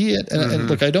 To see it, and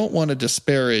look, I don't want to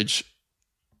disparage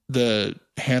the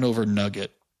Hanover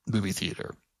Nugget movie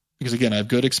theater because, again, I have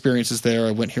good experiences there.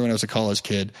 I went here when I was a college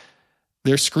kid.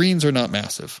 Their screens are not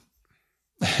massive,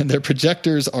 and their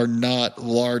projectors are not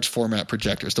large format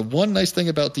projectors. The one nice thing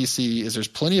about DC is there's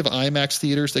plenty of IMAX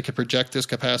theaters that can project this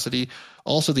capacity.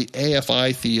 Also, the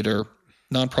AFI theater,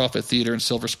 nonprofit theater in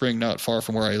Silver Spring, not far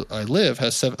from where I live,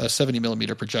 has a 70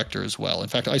 millimeter projector as well. In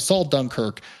fact, I saw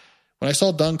Dunkirk. When I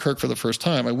saw Dunkirk for the first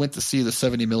time, I went to see the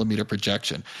 70 millimeter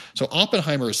projection. So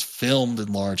Oppenheimer is filmed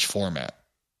in large format.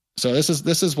 So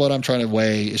this is what I'm trying to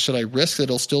weigh. Is should I risk that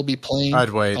it'll still be playing?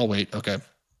 I'd wait. I'll wait. Okay.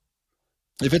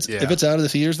 If it's out of the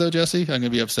theaters though, Jesse, I'm going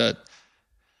to be upset.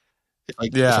 If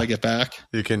I get back,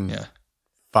 you can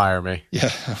fire me. Yeah.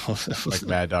 Like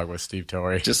Mad Dog with Steve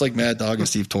Torrey. Just like Mad Dog and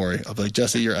Steve Torrey. I'll be like,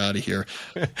 Jesse, you're out of here.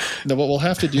 Now, what we'll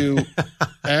have to do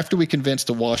after we convince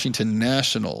the Washington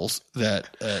Nationals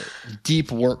that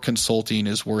deep work consulting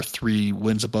is worth 3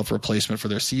 wins above replacement for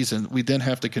their season, we then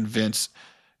have to convince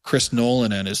Chris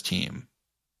Nolan and his team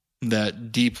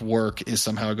that deep work is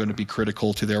somehow going to be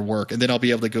critical to their work. And then I'll be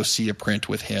able to go see a print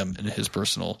with him in his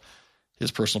personal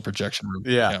projection room.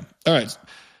 Yeah. All right.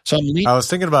 So I was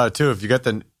thinking about it too. If you get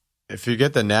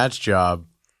the Nats job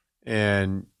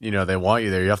and, they want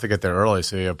you there, you have to get there early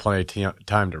so you have plenty of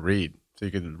time to read. So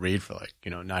you could read for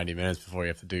 90 minutes before you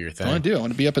have to do your thing. I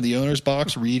want to be up in the owner's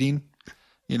box reading,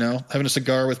 having a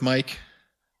cigar with Mike.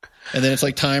 And then it's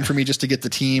like time for me just to get the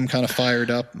team kind of fired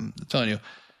up. I'm telling you,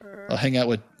 I'll hang out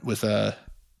with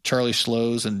Charlie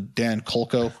Schloes and Dan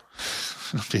Kolko.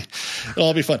 It'll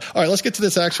all be fun. All right, let's get to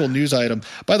this actual news item.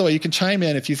 By the way, you can chime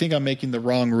in if you think I'm making the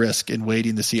wrong risk in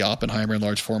waiting to see Oppenheimer in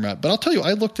large format. But I'll tell you,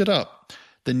 I looked it up.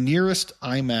 The nearest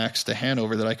IMAX to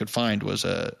Hanover that I could find was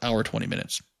an hour, 20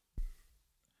 minutes.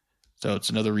 So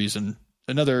it's another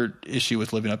issue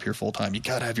with living up here full time. You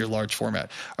got to have your large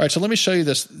format. All right, so let me show you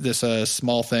this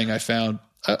small thing I found.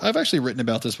 I've actually written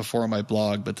about this before on my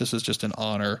blog, but this is just an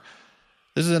honor.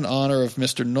 This is in honor of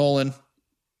Mr. Nolan.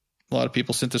 A lot of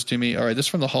people sent this to me. All right, this is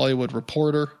from the Hollywood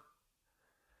Reporter.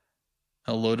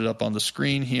 I'll load it up on the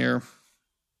screen here.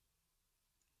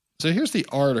 So here's the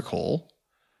article.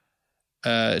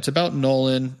 It's about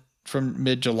Nolan from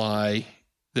mid-July.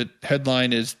 The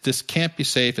headline is, "This can't be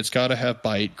safe. It's got to have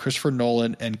bite. Christopher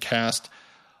Nolan and cast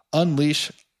unleash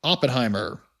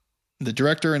Oppenheimer." The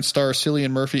director and star Cillian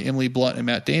Murphy, Emily Blunt, and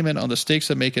Matt Damon on the stakes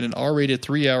of making an R-rated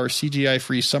 3-hour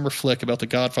CGI-free summer flick about the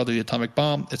godfather of the atomic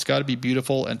bomb. It's got to be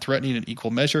beautiful and threatening in equal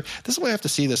measure. This is why I have to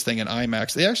see this thing in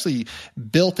IMAX. They actually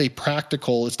built a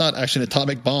practical, it's not actually an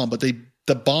atomic bomb, but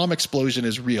the bomb explosion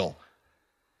is real.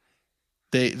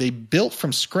 They built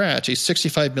from scratch a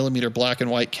 65 millimeter black and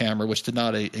white camera, which did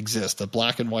not exist, a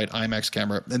black and white IMAX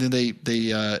camera. And then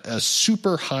they a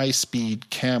super high speed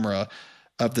camera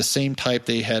of the same type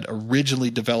they had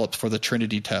originally developed for the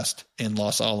Trinity test in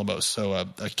Los Alamos. So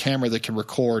a camera that can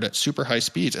record at super high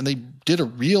speeds. And they did a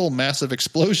real massive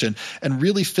explosion and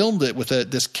really filmed it with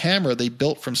this camera they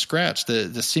built from scratch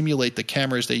to simulate the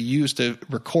cameras they used to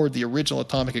record the original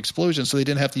atomic explosion, so they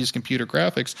didn't have to use computer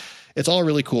graphics. It's all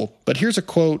really cool. But here's a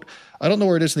quote. I don't know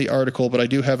where it is in the article, but I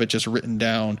do have it just written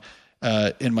down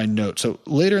in my notes. So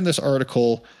later in this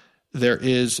article, there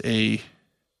is a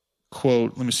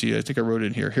quote. Let me see. I think I wrote it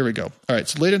in here. Here we go. All right.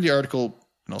 So later in the article,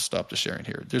 and I'll stop the sharing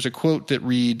here. There's a quote that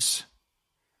reads,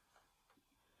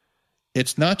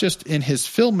 "It's not just in his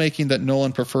filmmaking that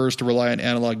Nolan prefers to rely on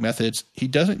analog methods. He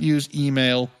doesn't use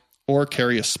email or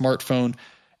carry a smartphone.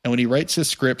 And when he writes his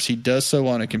scripts, he does so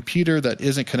on a computer that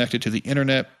isn't connected to the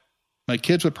internet. My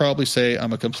kids would probably say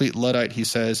I'm a complete Luddite," he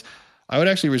says. "I would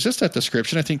actually resist that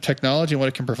description. I think technology and what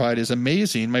it can provide is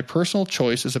amazing. My personal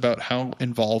choice is about how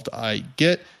involved I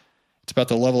get. It's about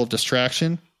the level of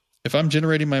distraction. If I'm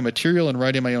generating my material and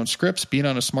writing my own scripts, being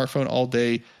on a smartphone all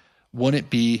day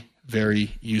wouldn't be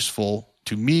very useful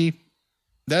to me."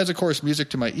 That is, of course,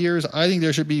 music to my ears. I think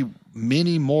there should be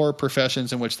many more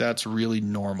professions in which that's really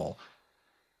normal.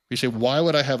 You say, why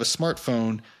would I have a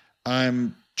smartphone?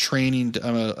 I'm training.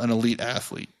 I'm an elite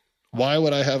athlete. Why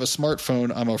would I have a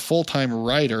smartphone? I'm a full-time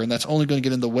writer, and that's only going to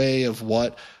get in the way of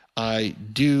what I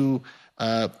do.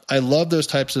 I love those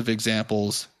types of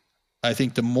examples. I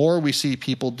think the more we see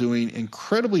people doing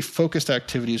incredibly focused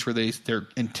activities where they're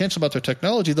intentional about their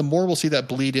technology, the more we'll see that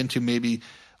bleed into maybe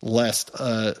less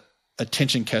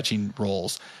attention-catching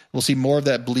roles. We'll see more of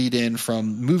that bleed in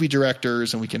from movie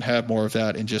directors, and we can have more of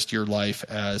that in just your life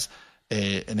as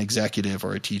an executive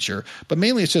or a teacher. But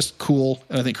mainly it's just cool,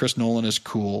 and I think Chris Nolan is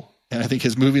cool, and I think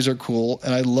his movies are cool,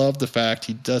 and I love the fact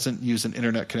he doesn't use an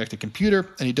internet-connected computer,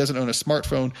 and he doesn't own a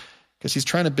smartphone, because he's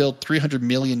trying to build $300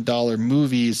 million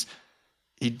movies.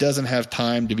 He doesn't have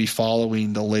time to be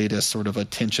following the latest sort of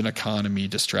attention economy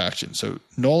distraction. So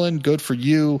Nolan, good for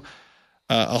you.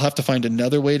 I'll have to find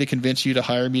another way to convince you to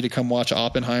hire me to come watch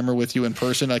Oppenheimer with you in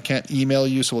person. I can't email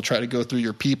you, so we'll try to go through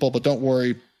your people, but don't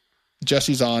worry.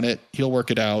 Jesse's on it. He'll work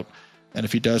it out. And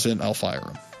if he doesn't, I'll fire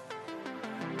him.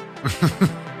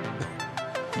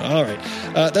 All right.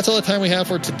 That's all the time we have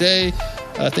for today.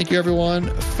 Thank you,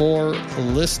 everyone, for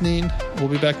listening. We'll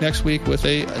be back next week with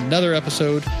another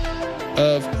episode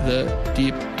of the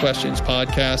Deep Questions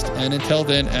podcast. And until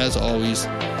then, as always,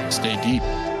 stay deep.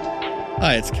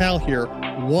 Hi, it's Cal here.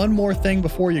 One more thing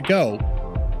before you go.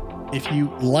 If you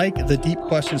like the Deep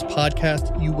Questions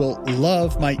podcast, you will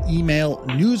love my email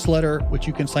newsletter, which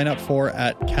you can sign up for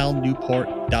at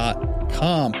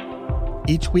calnewport.com.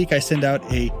 Each week I send out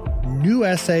a new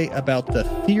essay about the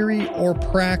theory or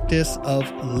practice of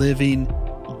living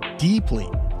deeply.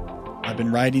 I've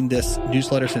been writing this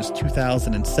newsletter since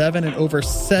 2007, and over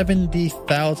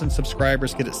 70,000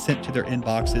 subscribers get it sent to their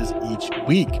inboxes each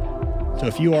week. So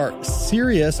if you are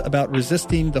serious about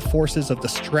resisting the forces of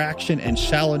distraction and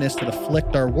shallowness that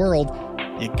afflict our world,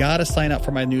 you got to sign up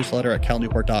for my newsletter at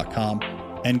calnewport.com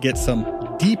and get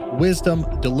some deep wisdom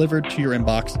delivered to your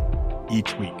inbox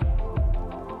each week.